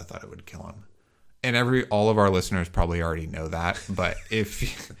block because I thought it would kill him. And all of our listeners probably already know that, but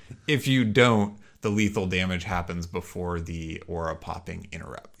if you don't, the lethal damage happens before the aura popping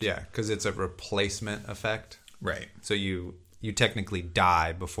interrupt. Yeah, because it's a replacement effect. Right. So you technically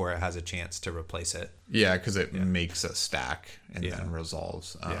die before it has a chance to replace it. Yeah, because it makes a stack and then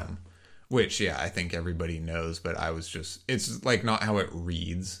resolves. Which, I think everybody knows, but it's like not how it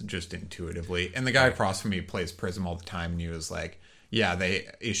reads, just intuitively. And the guy across from me plays Prism all the time, and he was like, yeah, they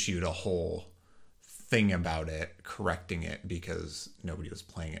issued a whole thing about it, correcting it because nobody was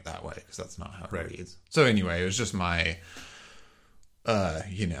playing it that way, because that's not how it reads. So anyway, it was just my,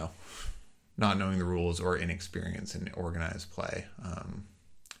 not knowing the rules or inexperience in organized play.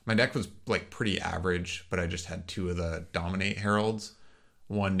 My deck was like pretty average, but I just had 2 of the Dominate Heralds.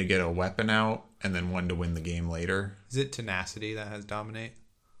 One to get a weapon out, and then one to win the game later. Is it Tenacity that has Dominate?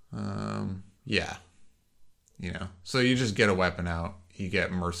 Yeah. So you just get a weapon out. You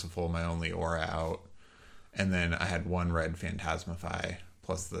get Merciful, my only aura, out. And then I had 1 red Phantasmify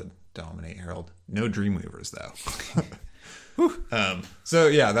plus the Dominate Herald. No Dreamweavers, though. So,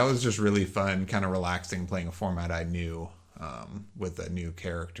 yeah, that was just really fun, kind of relaxing, playing a format I knew with a new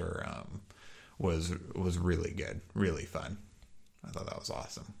character was really good, really fun. I thought that was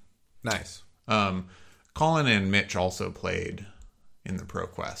awesome. Nice. Colin and Mitch also played in the Pro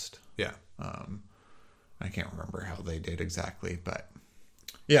Quest. Yeah. I can't remember how they did exactly, but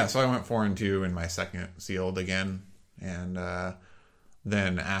yeah, so I went 4-2 in my second sealed again. And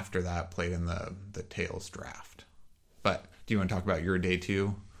then after that, played in the Tails draft. But do you want to talk about your day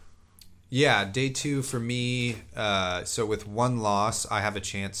 2? Yeah, day 2 for me. So with 1 loss, I have a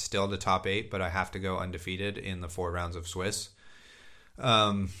chance still to top 8, but I have to go undefeated in the 4 rounds of Swiss.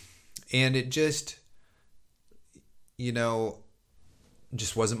 And it just,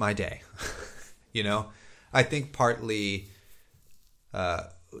 just wasn't my day. I think partly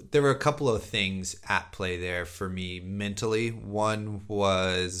there were a couple of things at play there for me mentally. One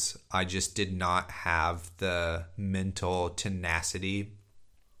was I just did not have the mental tenacity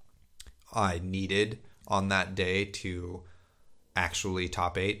I needed on that day to actually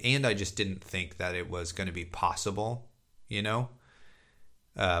top 8, and I just didn't think that it was going to be possible, you know.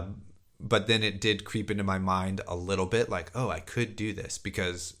 But then it did creep into my mind a little bit, like, oh, I could do this,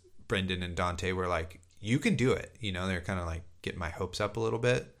 because Brendan and Dante were like, you can do it, you know. They're kind of like getting my hopes up a little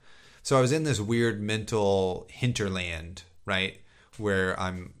bit. So I was in this weird mental hinterland, right, where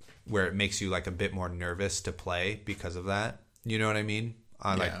it makes you like a bit more nervous to play because of that. You know what I mean?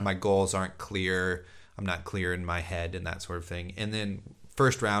 Like my goals aren't clear. I'm not clear in my head and that sort of thing. And then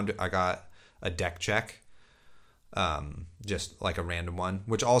first round, I got a deck check, just like a random one,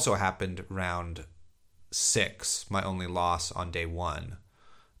 which also happened round 6, my only loss on day 1,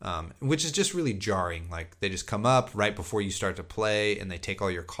 which is just really jarring. Like they just come up right before you start to play and they take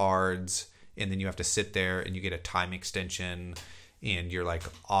all your cards, and then you have to sit there and you get a time extension and you're like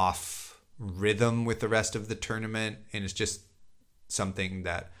off rhythm with the rest of the tournament. And it's just something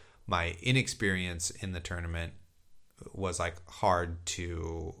that my inexperience in the tournament was like hard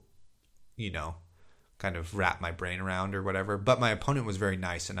to, you know, kind of wrap my brain around or whatever. But my opponent was very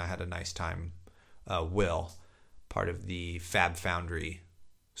nice and I had a nice time. Will, part of the Fab Foundry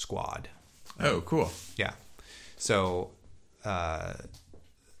squad. Oh, cool. Yeah. So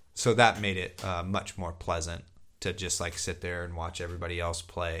that made it much more pleasant to just like sit there and watch everybody else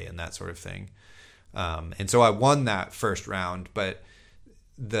play and that sort of thing. And so I won that first round, but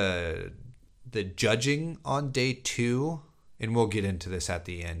the judging on day 2, and we'll get into this at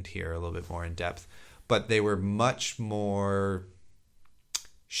the end here a little bit more in depth, but they were much more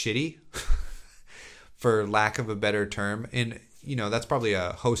shitty for lack of a better term. And, you know, that's probably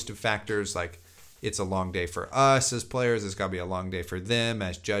a host of factors. Like it's a long day for us as players. It's got to be a long day for them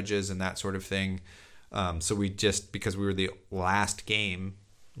as judges and that sort of thing. So we just, because we were the last game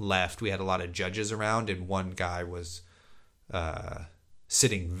left, we had a lot of judges around, and one guy was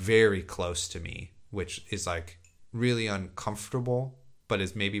sitting very close to me, which is like really uncomfortable, but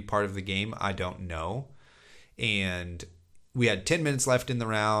is maybe part of the game. I don't know. And we had 10 minutes left in the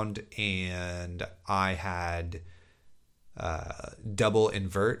round, and I had double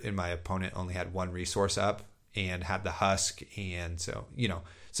invert, and my opponent only had 1 resource up and had the husk. And so, you know,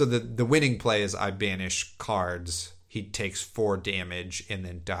 so the winning play is I banish cards. He takes 4 damage and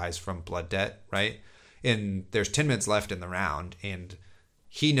then dies from blood debt, right? And there's 10 minutes left in the round, and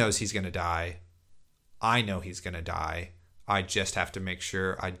he knows he's going to die. I know he's going to die. I just have to make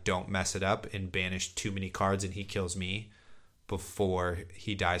sure I don't mess it up and banish too many cards and he kills me before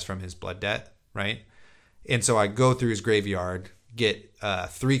he dies from his blood debt, right? And so I go through his graveyard, get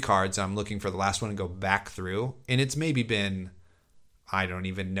 3 cards. I'm looking for the last one and go back through. And it's maybe been, I don't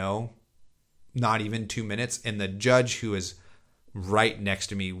even know, not even 2 minutes. And the judge, who is right next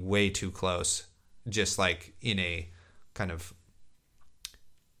to me, way too close, just like in a kind of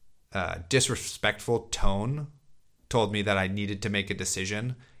disrespectful tone, told me that I needed to make a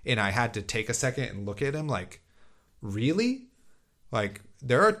decision. And I had to take a second and look at him like, really? Like,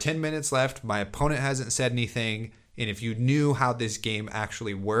 there are 10 minutes left. My opponent hasn't said anything. And if you knew how this game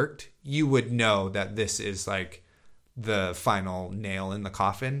actually worked, you would know that this is like the final nail in the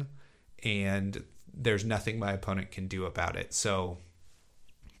coffin. And there's nothing my opponent can do about it. So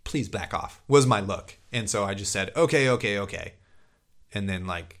please back off, was my look. And so I just said, okay. And then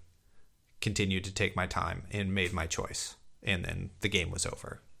like continued to take my time and made my choice. And then the game was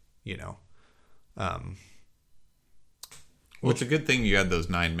over, you know. Well, it's a good thing you had those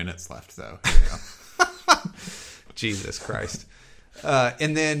 9 minutes left, though. You know? Jesus Christ.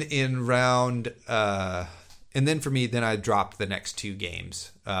 And then in round... and then for me, then I dropped the next 2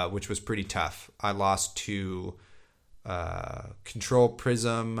 games, which was pretty tough. I lost to Control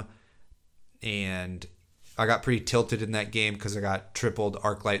Prism, and I got pretty tilted in that game because I got tripled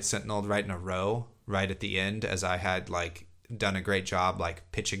Arclight Sentinel right in a row, right at the end, as I had like done a great job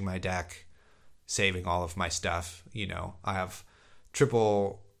like pitching my deck, saving all of my stuff. You know, I have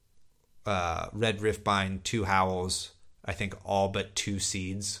triple Red Riftbind, 2 Howls, I think all but 2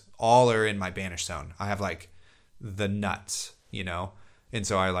 Seeds. All are in my banish zone. I have like the nuts, you know? And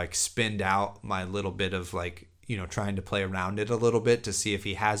so I like spinned out my little bit of like, you know, trying to play around it a little bit to see if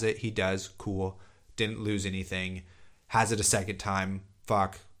he has it. He does. Cool. Didn't lose anything. Has it a second time.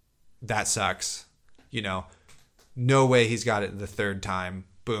 Fuck. That sucks. You know, no way he's got it the third time.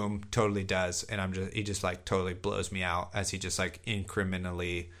 Boom. Totally does. And he just like totally blows me out as he just like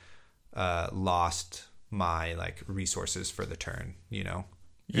incrementally lost my like resources for the turn, you know?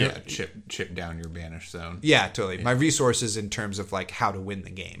 Yeah, chip down your banish zone. Yeah, totally. Yeah. My resources in terms of like how to win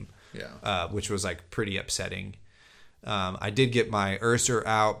the game. Yeah. Which was like pretty upsetting. I did get my Ursa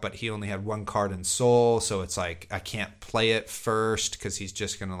out, but he only had 1 card in Soul, so it's like I can't play it first because he's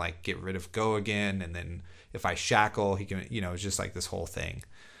just gonna like get rid of Go again, and then if I shackle, he can, it's just like this whole thing.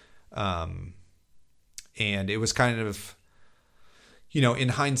 And it was kind of, in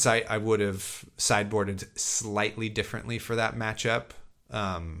hindsight, I would have sideboarded slightly differently for that matchup.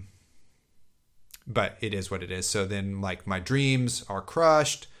 But it is what it is. So then like my dreams are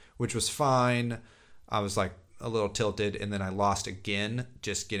crushed, which was fine. I was like a little tilted, and then I lost again,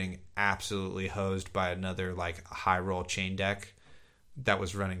 just getting absolutely hosed by another like high roll chain deck that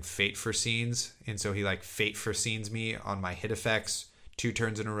was running Fate for Scenes. And so he like Fate for Scenes me on my hit effects 2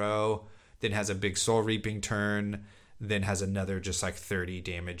 turns in a row, then has a big Soul Reaping turn, then has another just like 30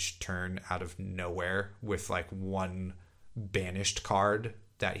 damage turn out of nowhere with like 1 banished card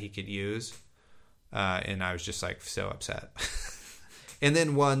that he could use. And I was just like so upset. And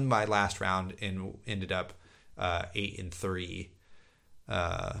then won my last round and ended up 8-3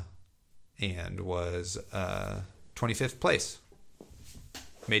 and was 25th place.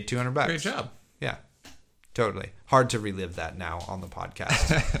 Made $200. Great job. Yeah, totally. Hard to relive that now on the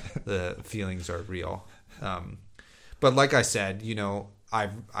podcast. The feelings are real. But like I said, I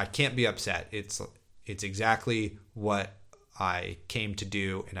can't be upset. It's exactly what I came to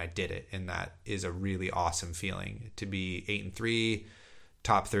do, and I did it, and that is a really awesome feeling to be 8-3,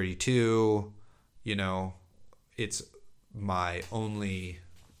 top 32. It's my only,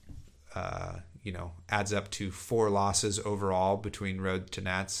 adds up to 4 losses overall between Road to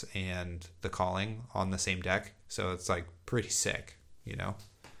Nats and the Calling on the same deck. So it's like pretty sick,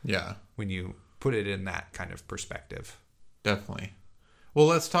 Yeah, when you put it in that kind of perspective. Definitely. Well,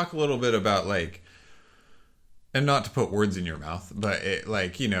 let's talk a little bit about like, and not to put words in your mouth, but it's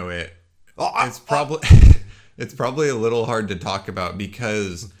probably it's probably a little hard to talk about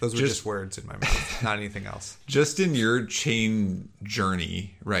because those were just words in my mouth, not anything else. Just in your chain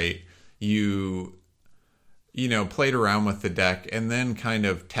journey, right? You played around with the deck and then kind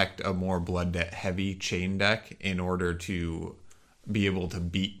of teched a more blood debt heavy chain deck in order to be able to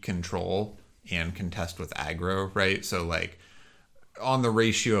beat control and contest with aggro, right? So like on the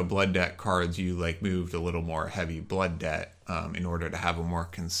ratio of blood debt cards, you like moved a little more heavy blood debt in order to have a more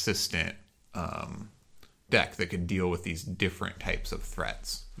consistent deck that could deal with these different types of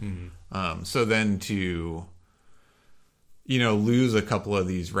threats. Mm-hmm. So then to lose a couple of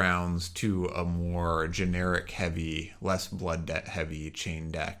these rounds to a more generic heavy, less blood debt heavy chain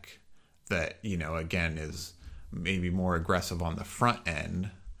deck that again is maybe more aggressive on the front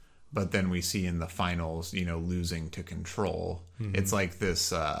end, but then we see in the finals, losing to control. Mm-hmm. It's like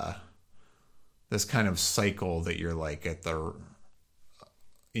this this kind of cycle that you're like at the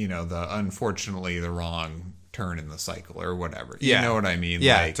unfortunately the wrong turn in the cycle or whatever. Yeah. You know what I mean?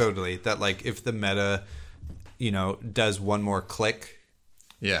 Yeah, like, totally. That like if the meta, does one more click,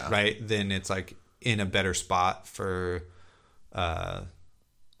 yeah, right, then it's like in a better spot for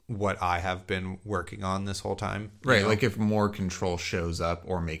what I have been working on this whole time. Right. Like if more control shows up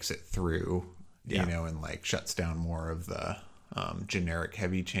or makes it through, and like shuts down more of the generic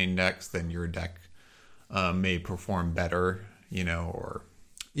heavy chain decks, then your deck may perform better, or...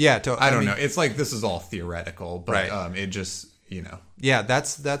 Yeah. I don't know. It's like this is all theoretical, but right. It just, Yeah,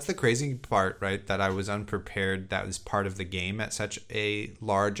 that's the crazy part, right? That I was unprepared. That was part of the game at such a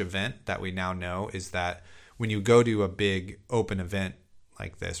large event that we now know is that when you go to a big open event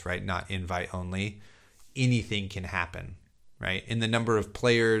like this, right, not invite only, anything can happen, right? In the number of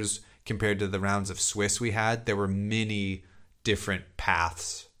players compared to the rounds of Swiss we had, there were many different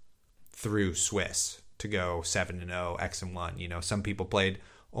paths through Swiss to go 7-0, X and 1. Some people played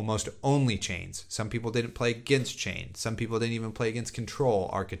almost only chains. Some people didn't play against chains. Some people didn't even play against control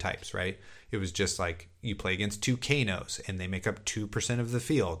archetypes, right? It was just like you play against 2 Kanos and they make up 2% of the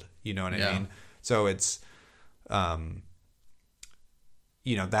field. You know what I mean? So it's, that's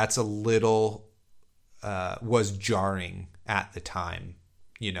a little, was jarring at the time,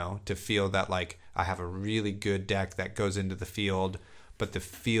 to feel that like I have a really good deck that goes into the field, but the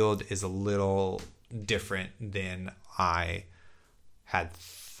field is a little different than I had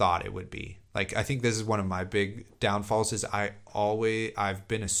thought it would be. Like, I think this is one of my big downfalls is I've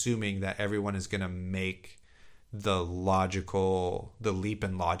been assuming that everyone is going to make the leap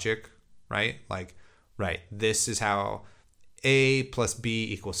in logic, right? Like, right, this is how A plus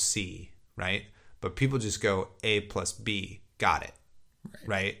B equals C, right? But people just go A plus B, got it,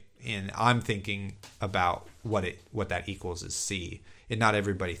 right? And I'm thinking about what that equals is C, and not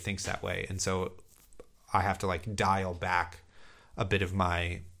everybody thinks that way. And so I have to like dial back a bit of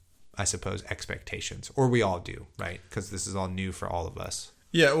my, I suppose, expectations, or we all do, right? Because this is all new for all of us.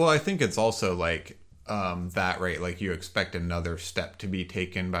 Yeah, well, I think it's also like that, right? Like you expect another step to be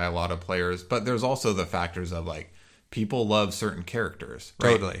taken by a lot of players, but there's also the factors of like people love certain characters,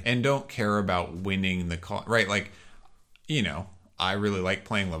 right? Totally. And don't care about winning the call, right? Like, I really like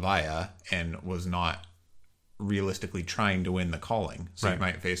playing Levia and was not realistically trying to win the calling. So Right. you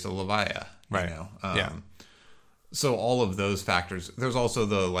might face a Levia, Right. Yeah. So all of those factors. There's also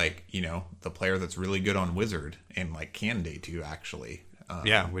the the player that's really good on Wizard and like can day 2 actually.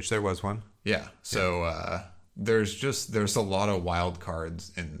 Yeah, which there was one. Yeah. So there's a lot of wild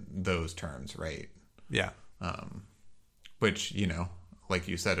cards in those terms, right? Yeah. Which, like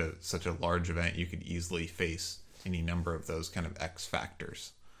you said, such a large event, you could easily face any number of those kind of X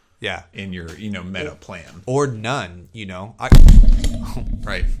factors Yeah. in your, meta plan. Or none,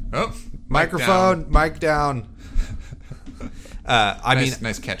 Right. Oh, Mic down.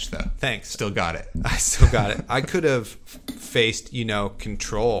 Nice catch though. Thanks. Still got it. I still got it. I could have faced,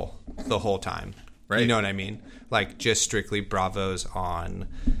 control the whole time. Right. You know what I mean? Like just strictly bravos on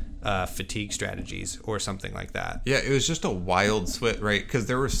fatigue strategies or something like that. Yeah, it was just a wild switch, right? Because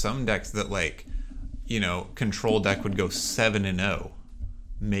there were some decks that control deck would go 7-0,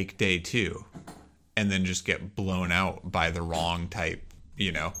 make day 2, and then just get blown out by the wrong type,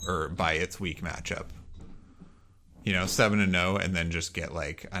 or by its weak matchup. 7-0, and then just get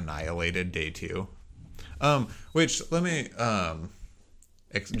like annihilated day 2. Which let me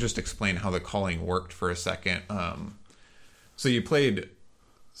just explain how the calling worked for a second. So you played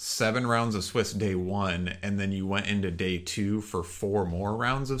 7 rounds of Swiss day 1, and then you went into day 2 for 4 more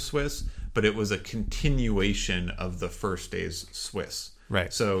rounds of Swiss, but it was a continuation of the first day's Swiss.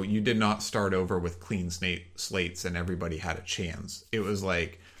 Right. So you did not start over with clean slates and everybody had a chance. It was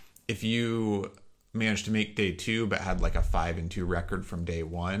like if you managed to make day 2 but had like a 5-2 record from day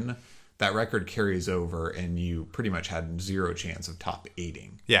 1, that record carries over and you pretty much had 0 chance of top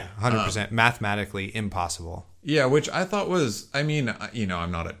 8ing. Yeah, 100%. Mathematically impossible. Yeah, which I thought was, I'm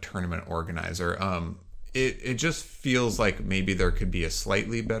not a tournament organizer. It just feels like maybe there could be a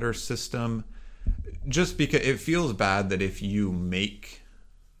slightly better system, just because it feels bad that if you make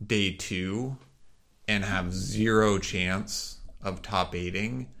day 2 and have 0 chance of top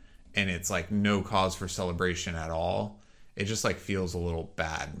 8ing and it's like no cause for celebration at all, it just like feels a little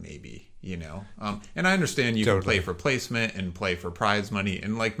bad maybe, and I understand you can play for placement and play for prize money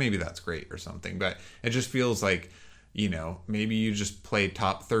and like maybe that's great or something, but it just feels like, maybe you just play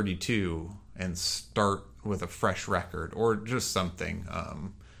top 32 and start with a fresh record or just something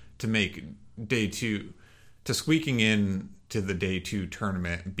to make day 2, to squeaking in to the day 2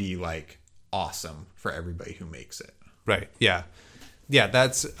 tournament be like awesome for everybody who makes it. Right. Yeah. Yeah.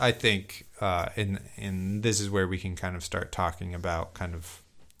 That's, I think, and this is where we can kind of start talking about kind of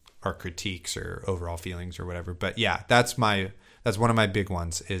our critiques or overall feelings or whatever. But yeah, that's one of my big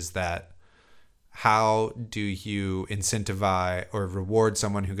ones, is that how do you incentivize or reward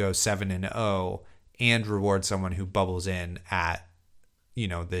someone who goes 7-0 and reward someone who bubbles in at,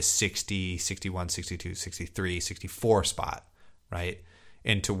 this 60, 61, 62, 63, 64 spot, right?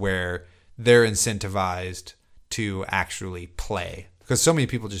 Into where they're incentivized to actually play. Because so many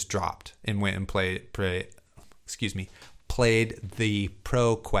people just dropped and went and played the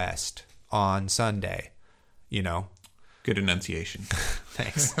Pro Quest on Sunday, Good enunciation.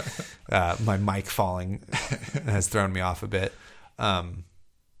 Thanks. My mic falling has thrown me off a bit.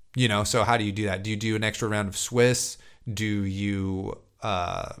 So how do you do that? Do you do an extra round of Swiss? Do you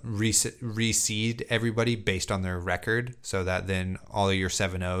reseed everybody based on their record so that then all of your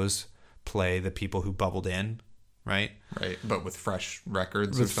 7-0s play the people who bubbled in, right? Right, but with fresh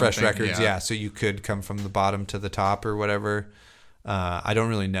records. With fresh records, yeah. So you could come from the bottom to the top or whatever. I don't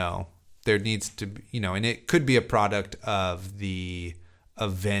really know. There needs to be, and it could be a product of the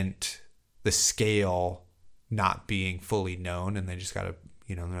event, the scale not being fully known, and they just got to,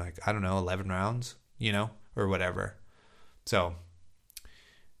 they're like, I don't know, 11 rounds, or whatever. So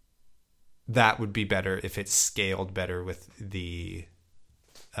that would be better if it's scaled better with the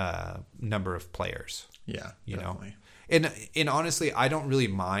number of players. Yeah, definitely. And honestly, I don't really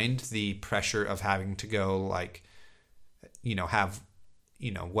mind the pressure of having to go like, have,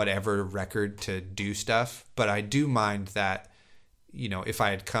 whatever record to do stuff. But I do mind that, if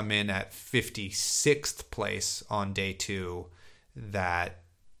I had come in at 56th place on day 2, that,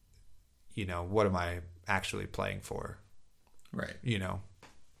 what am I actually playing for? Right.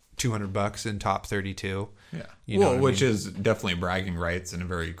 $200 in top 32. Yeah. Which is definitely bragging rights and a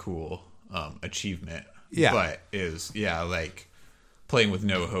very cool achievement. Yeah. But like playing with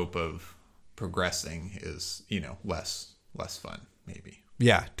no hope of progressing is, less fun maybe.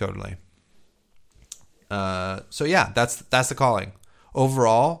 Yeah, totally. So yeah, that's the calling.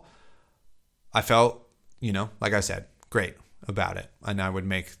 Overall, I felt, like I said, great about it. And I would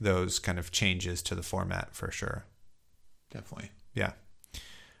make those kind of changes to the format for sure. definitely. Yeah.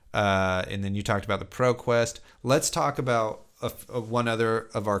 And then you talked about the ProQuest. Let's talk about one other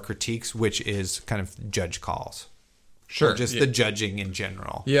of our critiques, which is kind of judge calls. Sure. Or just the judging in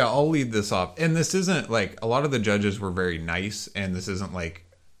general. Yeah, I'll lead this off. And this isn't like, a lot of the judges were very nice, and this isn't like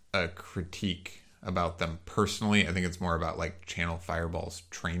a critique about them personally. I think it's more about like Channel Fireball's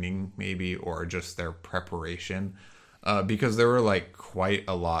training maybe, or just their preparation. Because there were like quite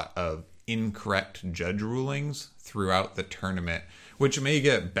a lot of incorrect judge rulings throughout the tournament, which may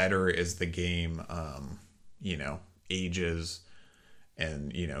get better as the game, ages,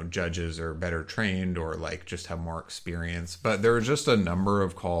 and judges are better trained or like just have more experience. But there were just a number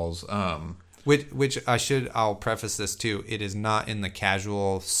of calls, which I'll preface this too. It is not in the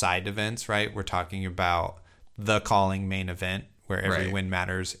casual side events, right? We're talking about the calling main event where every win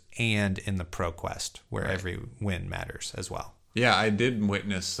matters, and in the ProQuest where every win matters as well. Yeah, I did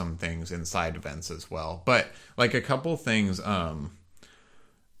witness some things in side events as well. But like a couple things, in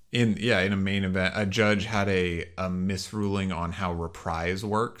a main event, a judge had a misruling on how reprise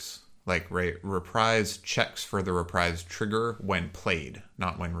works. Like, reprise checks for the reprise trigger when played,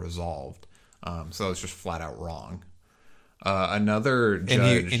 not when resolved. So it's just flat out wrong. Another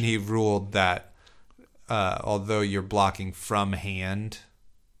judge, and he ruled that although you're blocking from hand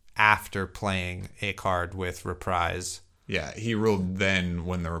after playing a card with reprise, he ruled then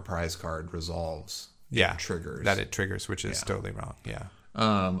when the reprise card resolves, it triggers, which is totally wrong. Yeah.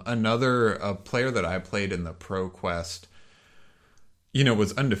 Another player that I played in the ProQuest,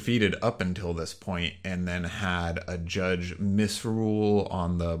 was undefeated up until this point, and then had a judge misrule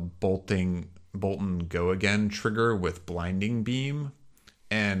on the Bolton Go Again trigger with Blinding Beam.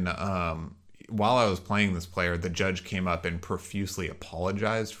 And while I was playing this player, the judge came up and profusely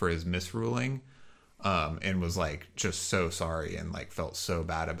apologized for his misruling, and was like just so sorry and like felt so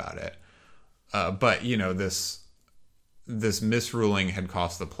bad about it. But this misruling had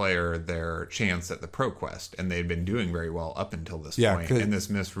cost the player their chance at the ProQuest, and they'd been doing very well up until this point. And this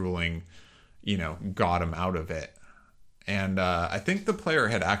misruling, got them out of it. And I think the player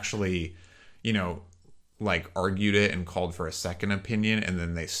had actually, argued it and called for a second opinion, and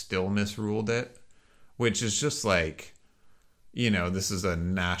then they still misruled it, which is just like, this is a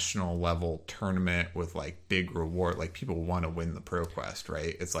national level tournament with like big reward. Like, people want to win the ProQuest,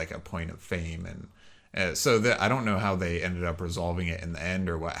 right? It's like a point of fame. And so I don't know how they ended up resolving it in the end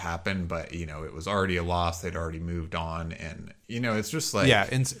or what happened, but it was already a loss. They'd already moved on, and it's just like,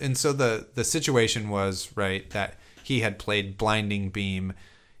 and so the situation was that he had played Blinding Beam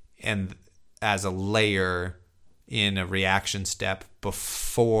and as a layer in a reaction step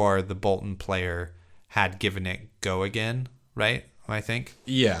before the Bolton player had given it Go Again, right? I think.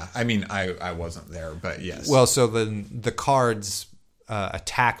 Yeah, I mean, I wasn't there, but yes. Well, so the card's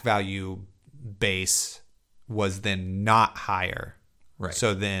attack value base was then not higher, right?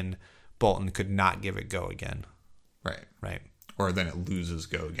 So then Bolton could not give it Go Again, right, or then it loses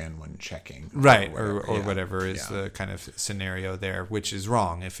Go Again when checking, right, or whatever is the kind of scenario there, which is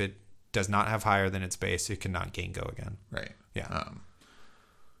wrong. If it does not have higher than its base, it cannot gain Go Again, right? Yeah.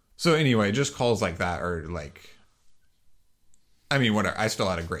 So anyway, just calls like that are like, I mean, whatever. I still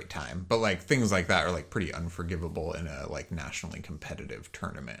had a great time, but like things like that are like pretty unforgivable in a like nationally competitive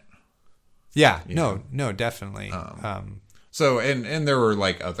tournament. Yeah, no, definitely. So, and there were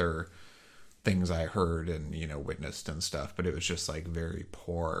like other things I heard and, witnessed and stuff, but it was just like very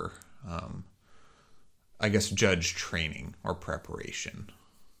poor, I guess, judge training or preparation.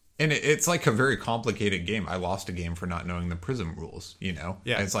 And it's like a very complicated game. I lost a game for not knowing the Prism rules, Yeah,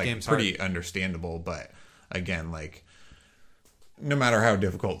 it's like pretty understandable, but again, like, no matter how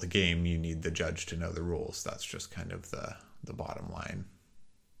difficult the game, you need the judge to know the rules. That's just kind of the bottom line.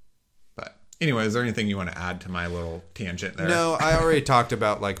 Anyway, is there anything you want to add to my little tangent there? No, I already talked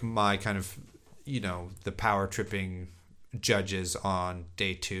about like my kind of, the power tripping judges on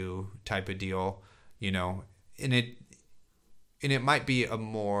day 2 type of deal, and it might be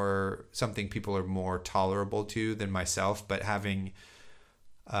something people are more tolerable to than myself, but having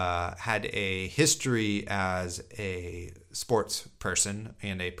had a history as a sports person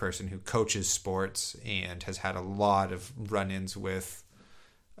and a person who coaches sports and has had a lot of run-ins with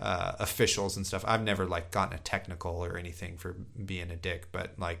officials and stuff. I've never like gotten a technical or anything for being a dick,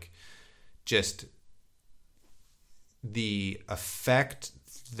 but like just the effect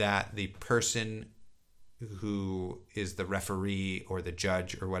that the person who is the referee or the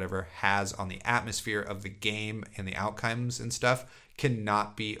judge or whatever has on the atmosphere of the game and the outcomes and stuff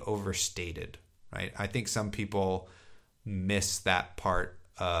cannot be overstated, right? I think some people miss that part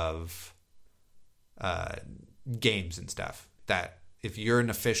of games and stuff, that if you're an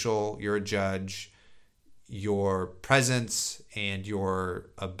official, you're a judge, your presence and your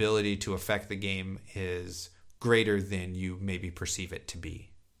ability to affect the game is greater than you maybe perceive it to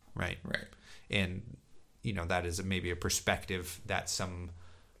be, right? Right. And, that is maybe a perspective that some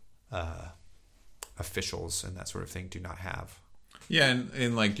officials and that sort of thing do not have. Yeah, and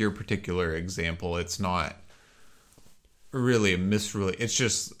in like your particular example, it's not really it's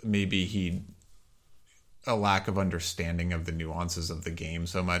just maybe a lack of understanding of the nuances of the game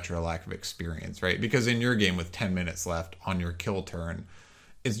so much, or a lack of experience, right? Because in your game with 10 minutes left on your kill turn,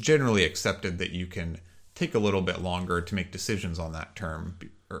 it's generally accepted that you can take a little bit longer to make decisions on that turn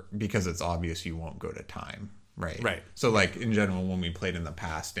because it's obvious you won't go to time, right? Right. So like in general, when we played in the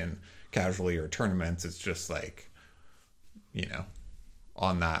past in casually or tournaments, it's just like,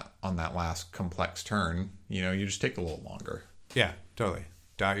 on that last complex turn, you just take a little longer. Yeah, totally.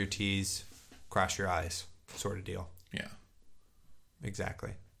 Dot your T's, cross your I's, sort of deal. Yeah.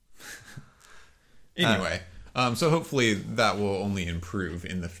 Exactly. Anyway, so hopefully that will only improve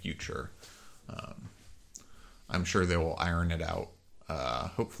in the future. I'm sure they will iron it out,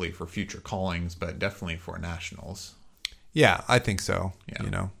 hopefully for future callings, but definitely for nationals. Yeah, I think so.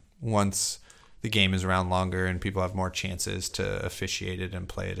 Yeah. Once the game is around longer and people have more chances to officiate it and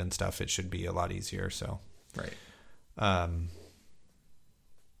play it and stuff, it should be a lot easier. So, right.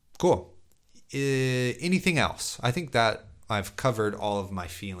 Cool. Anything else? I think that I've covered all of my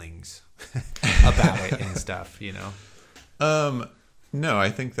feelings about it and stuff, No, I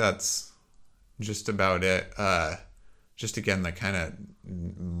think that's just about it. Just again, the kind of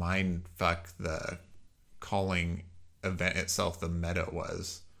mind fuck the calling event itself, the meta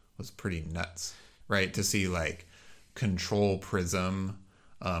was pretty nuts, right? To see like control Prism,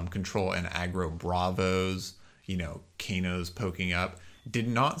 control and aggro Bravos, Kano's poking up. Did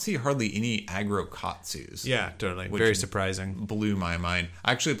not see hardly any aggro Katsus. Yeah, totally. Very surprising. Blew my mind.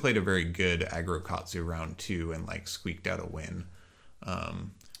 I actually played a very good aggro Katsu round 2 and like squeaked out a win.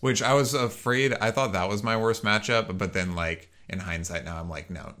 Which I was afraid, I thought that was my worst matchup, but then like in hindsight now I'm like,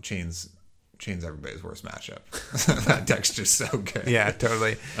 no, Chain's everybody's worst matchup. That deck's just so good. Yeah,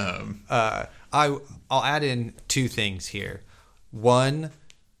 totally. I'll add in 2 things here. One,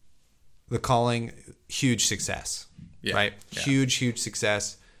 the calling, huge success. Yeah, right? Yeah. Huge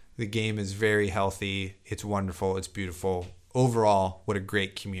success. The game is very healthy. It's wonderful. It's beautiful. Overall, what a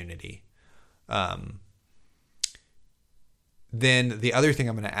great community. Then the other thing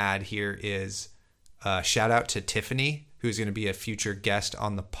I'm going to add here is shout out to Tiffany, who's going to be a future guest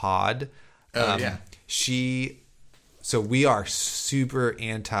on the pod. Yeah. So we are super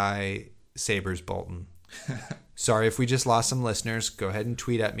anti Sabres Bolton. Sorry if we just lost some listeners. Go ahead and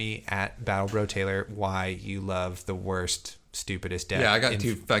tweet at me at BattleBroTaylor why you love the worst, stupidest deck. Yeah, I got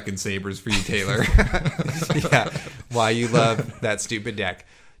 2 fucking Sabres for you, Taylor. Yeah, why you love that stupid deck.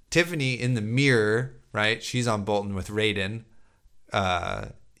 Tiffany in the mirror, right? She's on Bolton with Raiden.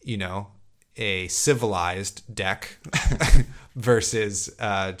 A civilized deck versus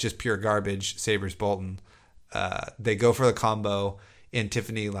just pure garbage Sabres Bolton. They go for the combo, and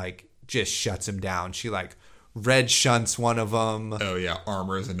Tiffany like just shuts him down. She like red shunts one of them. Oh yeah,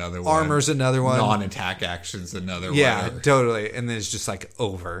 armor's another one. Non-attack action's another one. Yeah, totally. And then it's just like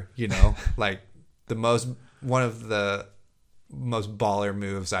over. Like one of the most baller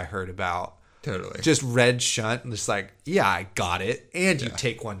moves I heard about. Totally. Just red shunt and just like, yeah, I got it. And you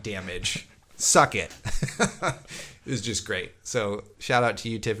take 1 damage. Suck it. It was just great. So shout out to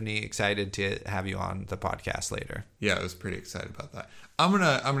you, Tiffany. Excited to have you on the podcast later. Yeah, I was pretty excited about that. I'm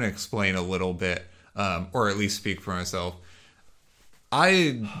gonna explain a little bit, or at least speak for myself.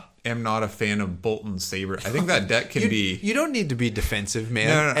 I am not a fan of Bolton Saber. I think that deck can be... You don't need to be defensive, man.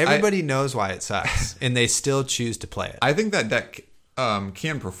 No, everybody knows why it sucks, and they still choose to play it. I think that deck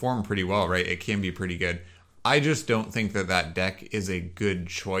can perform pretty well, right? It can be pretty good. I just don't think that deck is a good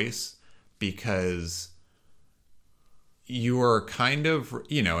choice because you are kind of,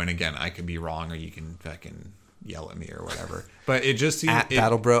 and again, I could be wrong or you can fucking yell at me or whatever. But it just seems... At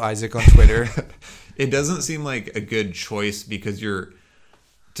BattleBro Isaac on Twitter. It doesn't seem like a good choice because you're,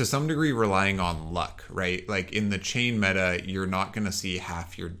 to some degree, relying on luck, right? Like in the chain meta, you're not going to see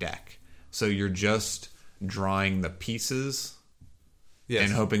half your deck. So you're just drawing the pieces... Yes.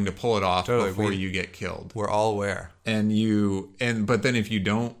 And hoping to pull it off before you get killed. We're all aware. But then if you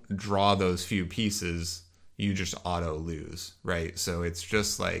don't draw those few pieces, you just auto lose, right? So it's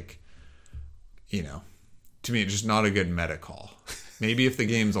just like, to me, it's just not a good meta call. Maybe if the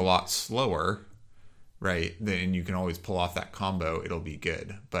game's a lot slower, right, then you can always pull off that combo, it'll be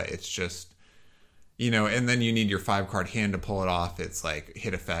good. But it's just, and then you need your 5-card hand to pull it off. It's like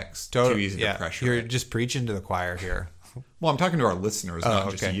hit effects, too easy to pressure. You're just preaching to the choir here. Well, I'm talking to our listeners,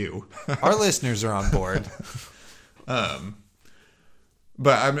 not just okay. you. Our listeners are on board.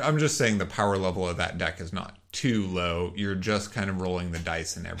 But I'm just saying the power level of that deck is not too low. You're just kind of rolling the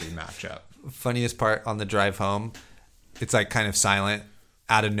dice in every matchup. Funniest part on the drive home, it's like kind of silent.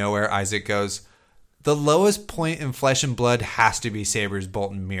 Out of nowhere, Isaac goes, the lowest point in Flesh and Blood has to be Saber's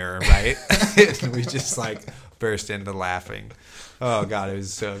Bolt and Mirror, right? And we just like burst into laughing. Oh, God, it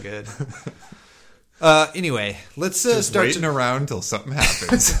was so good. Anyway, let's start waiting around till something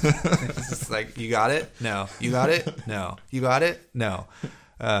happens. It's just like, you got it? No. You got it? No. You got it? No.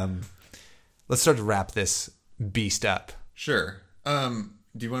 Let's start to wrap this beast up. Sure.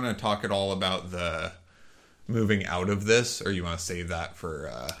 Do you want to talk at all about the moving out of this, or you want to save that for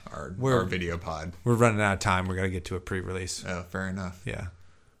our video pod? We're running out of time. We're going to get to a pre-release. Oh, fair enough. Yeah.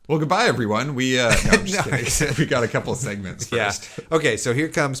 Well, goodbye, everyone. We no, I'm just kidding. We got a couple of segments first. Yeah. Okay, so here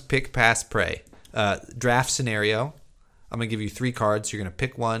comes Pick, Pass, Pray. Draft scenario. I'm going to give you 3 cards. You're going to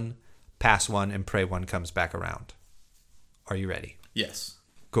pick one, pass one, and pray one comes back around. Are you ready? Yes.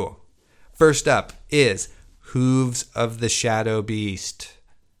 Cool. First up is Hooves of the Shadow Beast.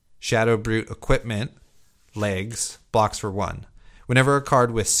 Shadow Brute equipment, legs, blocks for 1. Whenever a card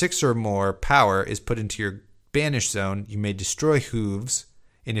with 6 or more power is put into your banish zone, you may destroy Hooves,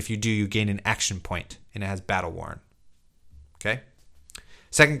 and if you do, you gain an action point, and it has Battle Worn. Okay?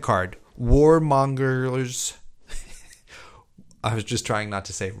 Second card, Warmongers. I was just trying not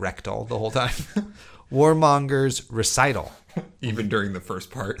to say rectal the whole time. Warmongers Recital. Even during the first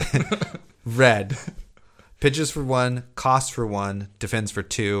part. Red. Pitches for 1, costs for 1, defends for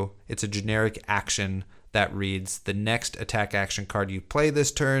 2. It's a generic action that reads, the next attack action card you play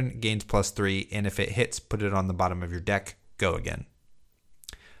this turn gains +3, and if it hits, put it on the bottom of your deck. Go again.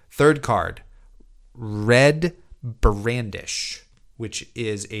 Third card, Red Brandish, which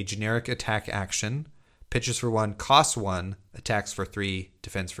is a generic attack action. Pitches for 1, costs 1, attacks for 3,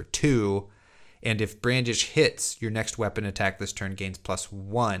 defends for 2. And if Brandish hits, your next weapon attack this turn gains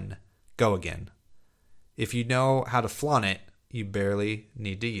 +1. Go again. If you know how to flaunt it, you barely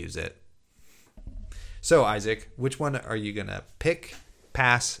need to use it. So, Isaac, which one are you going to pick,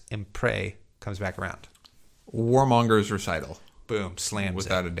 pass, and pray comes back around? Warmonger's Recital. Boom, slams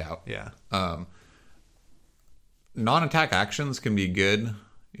without it. a doubt. Yeah. Non-attack actions can be good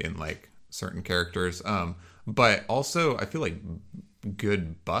in like certain characters, but also I feel like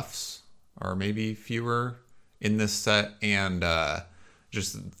good buffs are maybe fewer in this set, and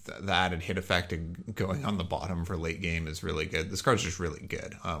just the added hit effect of going on the bottom for late game is really good. This card's just really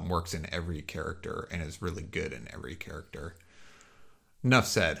good. Works in every character and is really good in every character. Enough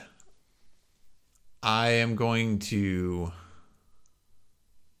said. I am going to...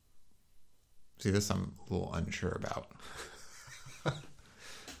 See, this I'm a little unsure about.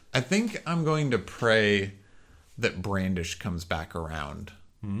 I think I'm going to pray that Brandish comes back around.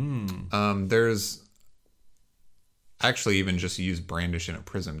 There's... I actually even just used Brandish in a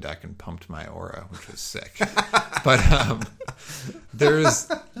Prism deck and pumped my aura, which was sick. But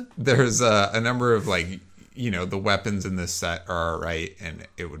there's a number of, like, you know, the weapons in this set are all right, and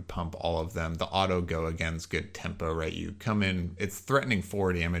it would pump all of them. The auto go again's good tempo, right? You come in, it's threatening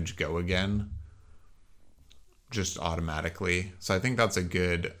 4 damage go again, just automatically. So I think that's a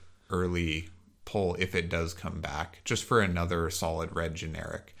good early pull if it does come back, just for another solid red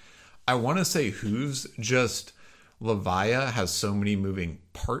generic. I want to say Hooves, just Levia has so many moving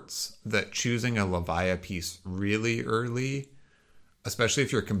parts that choosing a Levia piece really early, especially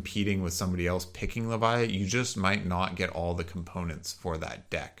if you're competing with somebody else picking Levia, you just might not get all the components for that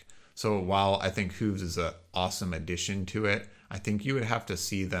deck. So while I think Hooves is an awesome addition to it, I think you would have to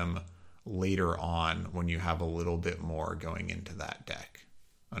see them later on when you have a little bit more going into that deck,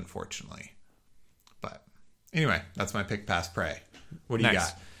 unfortunately. But anyway, that's my pick, pass, pray. What do you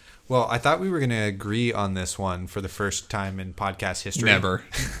got? Well, I thought we were going to agree on this one for the first time in podcast history.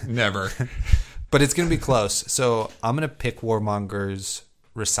 Never. But it's going to be close. So I'm going to pick Warmonger's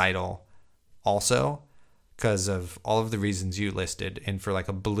Recital also because of all of the reasons you listed. And for like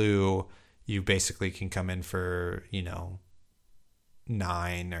a blue, you basically can come in for,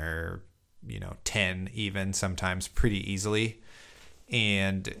 9 or, 10 even sometimes pretty easily.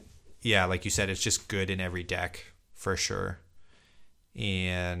 And yeah, like you said, it's just good in every deck for sure.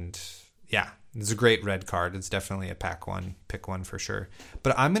 And yeah, it's a great red card. It's definitely a pick one for sure.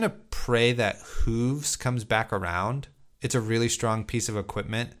 But I'm going to pray that Hooves comes back around. It's a really strong piece of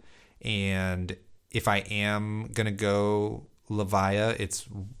equipment. And if I am going to go Levia, it's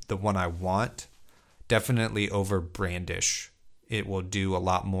the one I want. Definitely over Brandish. It will do a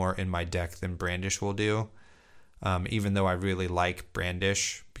lot more in my deck than Brandish will do. Even though I really like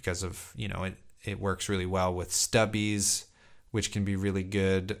Brandish because of, it works really well with stubbies, which can be really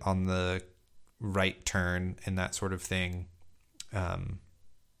good on the right turn and that sort of thing.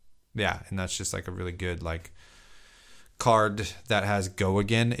 Yeah, and that's just like a really good like card that has go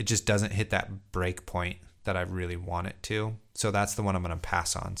again. It just doesn't hit that break point that I really want it to. So that's the one I'm going to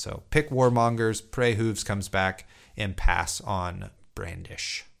pass on. So pick Warmongers, pray Hooves comes back, and pass on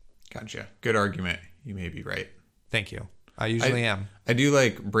Brandish. Gotcha. Good argument. You may be right. Thank you. I usually am. I do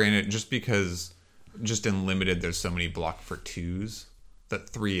like Brandish just because just in limited there's so many block for 2s that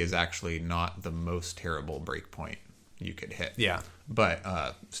 3 is actually not the most terrible break point you could hit. Yeah.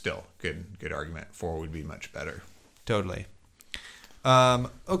 But still, good argument. 4 would be much better. Totally.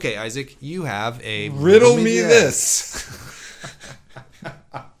 Okay, Isaac, you have a Riddle me this.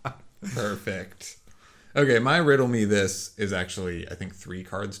 Perfect. Okay, my Riddle Me This is actually, I think, 3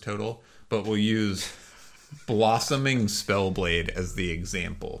 cards total, but we'll use Blossoming Spellblade as the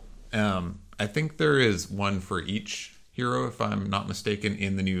example. I think there is one for each hero, if I'm not mistaken,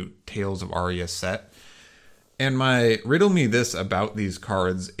 in the new Tales of Aria set. And my Riddle Me This about these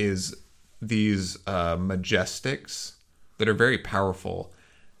cards is these Majestics that are very powerful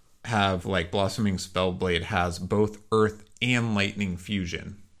have, like, Blossoming Spellblade has both Earth and Lightning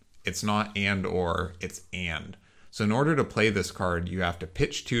fusion. It's not and or, it's and. So in order to play this card, you have to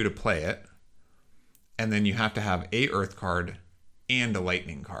pitch 2 to play it, and then you have to have a Earth card and a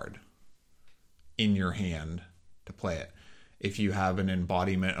Lightning card in your hand to play it. If you have an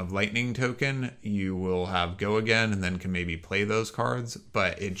embodiment of Lightning token, you will have go again and then can maybe play those cards,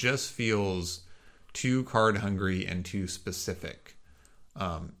 but it just feels too card hungry and too specific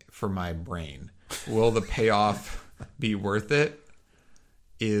for my brain. Will the payoff be worth it?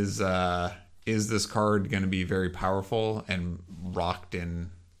 Is this card going to be very powerful and rocked in,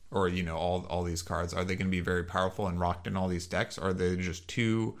 or, you know, all these cards, are they going to be very powerful and rocked in all these decks? Or are they just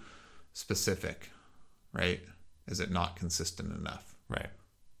too specific, right? Is it not consistent enough? Right.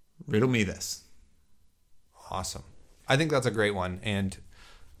 Riddle me this. Awesome. I think that's a great one, and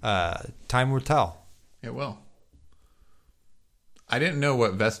time will tell. It will. I didn't know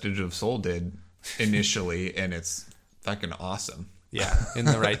what Vestige of Soul did initially, and it's fucking awesome. Yeah, in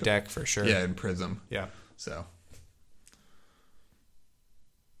the right deck for sure. Yeah, in Prism. Yeah. So,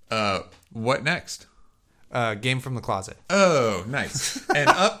 what next? Game from the Closet. Oh, nice. And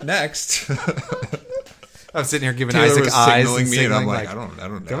up next, I'm sitting here giving Taylor Isaac was eyes signaling and me, and I'm signaling like, I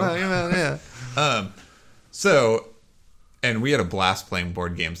don't know. come on, yeah. So, and we had a blast playing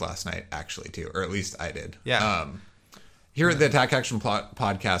board games last night, actually, too, or at least I did. Yeah. Here at the Attack Action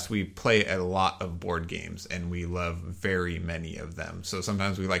Podcast, we play a lot of board games, and we love very many of them. So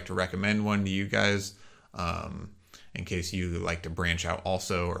sometimes we like to recommend one to you guys, in case you like to branch out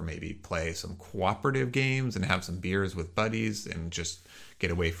also, or maybe play some cooperative games and have some beers with buddies and just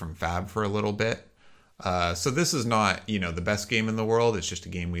get away from Fab for a little bit. So this is not, the best game in the world. It's just a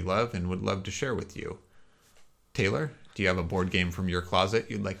game we love and would love to share with you. Taylor, do you have a board game from your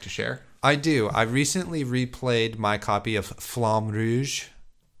closet you'd like to share? I do. I recently replayed my copy of Flamme Rouge,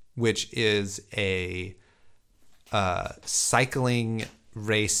 which is a cycling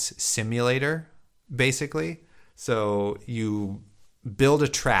race simulator, basically. So you build a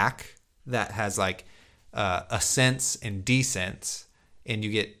track that has like ascents and descents, and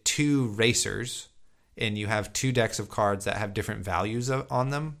you get 2 racers, and you have 2 decks of cards that have different values on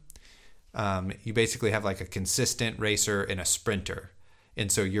them. You basically have like a consistent racer and a sprinter. And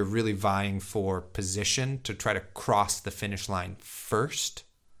so you're really vying for position to try to cross the finish line first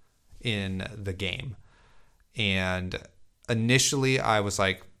in the game. And initially I was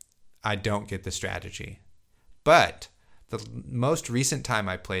like, I don't get the strategy. But the most recent time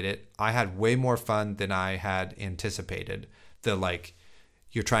I played it, I had way more fun than I had anticipated.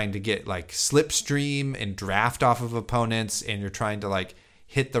 You're trying to get like slipstream and draft off of opponents, and you're trying to like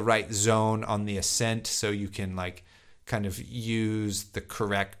hit the right zone on the ascent so you can like kind of use the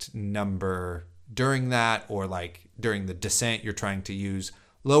correct number during that, or like during the descent you're trying to use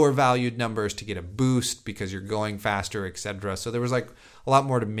lower valued numbers to get a boost because you're going faster, etc. So there was like a lot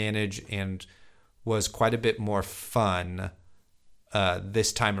more to manage and was quite a bit more fun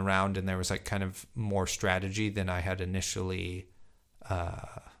this time around, and there was like kind of more strategy than I had initially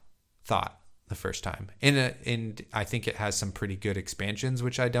thought the first time. And I think it has some pretty good expansions,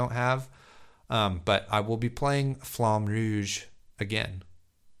 which I don't have. But I will be playing Flamme Rouge again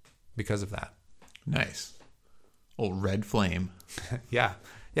because of that. Nice. Old Red Flame. Yeah.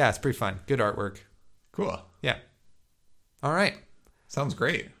 Yeah, it's pretty fun. Good artwork. Cool. Yeah. All right. Sounds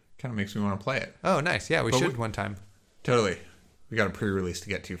great. Kind of makes me want to play it. Oh, nice. Yeah, we should one time. Totally. We got a pre-release to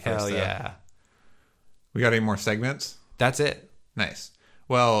get to first. Hell yeah. We got any more segments? That's it. Nice.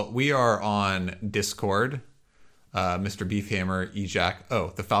 Well, we are on Discord. Mr. Beefhammer,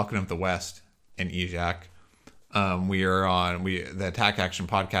 Ejac, the Falcon of the West, and Ejac. We are on the Attack Action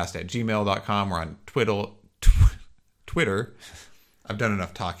Podcast at gmail.com. We're on Twitter. I've done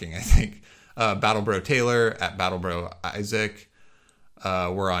enough talking, I think. Battlebro Taylor at Battlebro Isaac.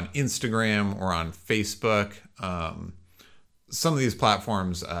 We're on Instagram. We're on Facebook. Some of these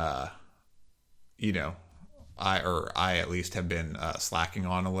platforms, I at least have been slacking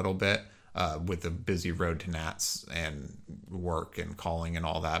on a little bit with the busy road to Nats and work and calling and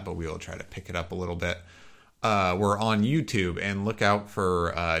all that, but we will try to pick it up a little bit. We're on YouTube, and look out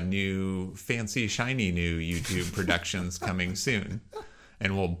for new fancy shiny new YouTube productions coming soon,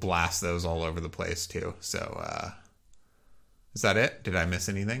 and we'll blast those all over the place too. So is that it? Did I miss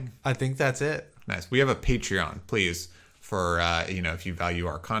anything? I think that's it. Nice. We have a Patreon, please, for if you value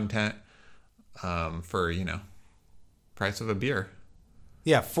our content, for price of a beer.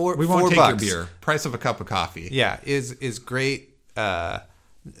 Yeah, we won't take $4. your beer. Price of a cup of coffee. Yeah, is great.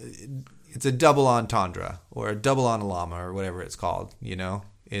 It's a double entendre or a double on a llama or whatever it's called.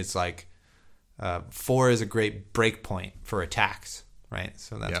 It's like 4 is a great break point for attacks, right?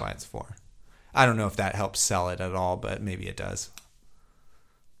 So that's why it's 4. I don't know if that helps sell it at all, but maybe it does.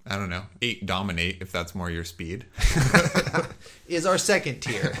 I don't know. 8 dominate if that's more your speed. Is our second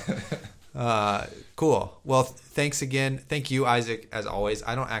tier. Cool. Well, thanks again. Thank you, Isaac, as always.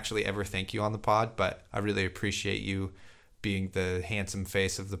 I don't actually ever thank you on the pod, but I really appreciate you being the handsome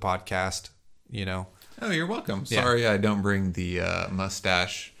face of the podcast, Oh, you're welcome. Sorry I don't bring the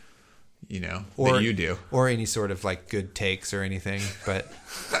mustache, that you do. Or any sort of like good takes or anything, but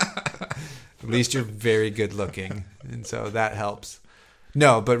at least you're very good looking. And so that helps.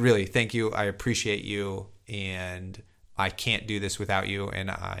 No, but really, thank you. I appreciate you, and I can't do this without you. And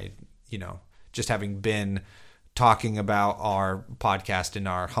I, just having been talking about our podcast in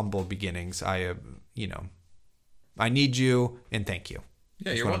our humble beginnings, I need you, and thank you. Yeah,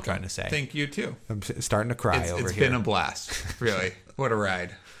 That's you're what welcome. I'm trying to say. Thank you too. I'm starting to cry over It's here. been a blast, really. What a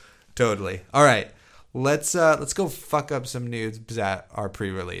ride. Totally. All right, let's go fuck up some nudes at our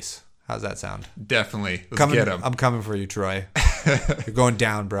pre-release. How's that sound? Definitely. Let's get them. I'm coming for you, Troy. You're going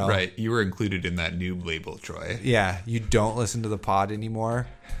down, bro. Right. You were included in that noob label, Troy. Yeah, you don't listen to the pod anymore,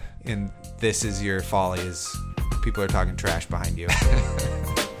 and this is your folly. Is people are talking trash behind you.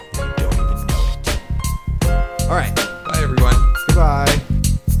 You don't even know it. All right. Bye, everyone. Goodbye.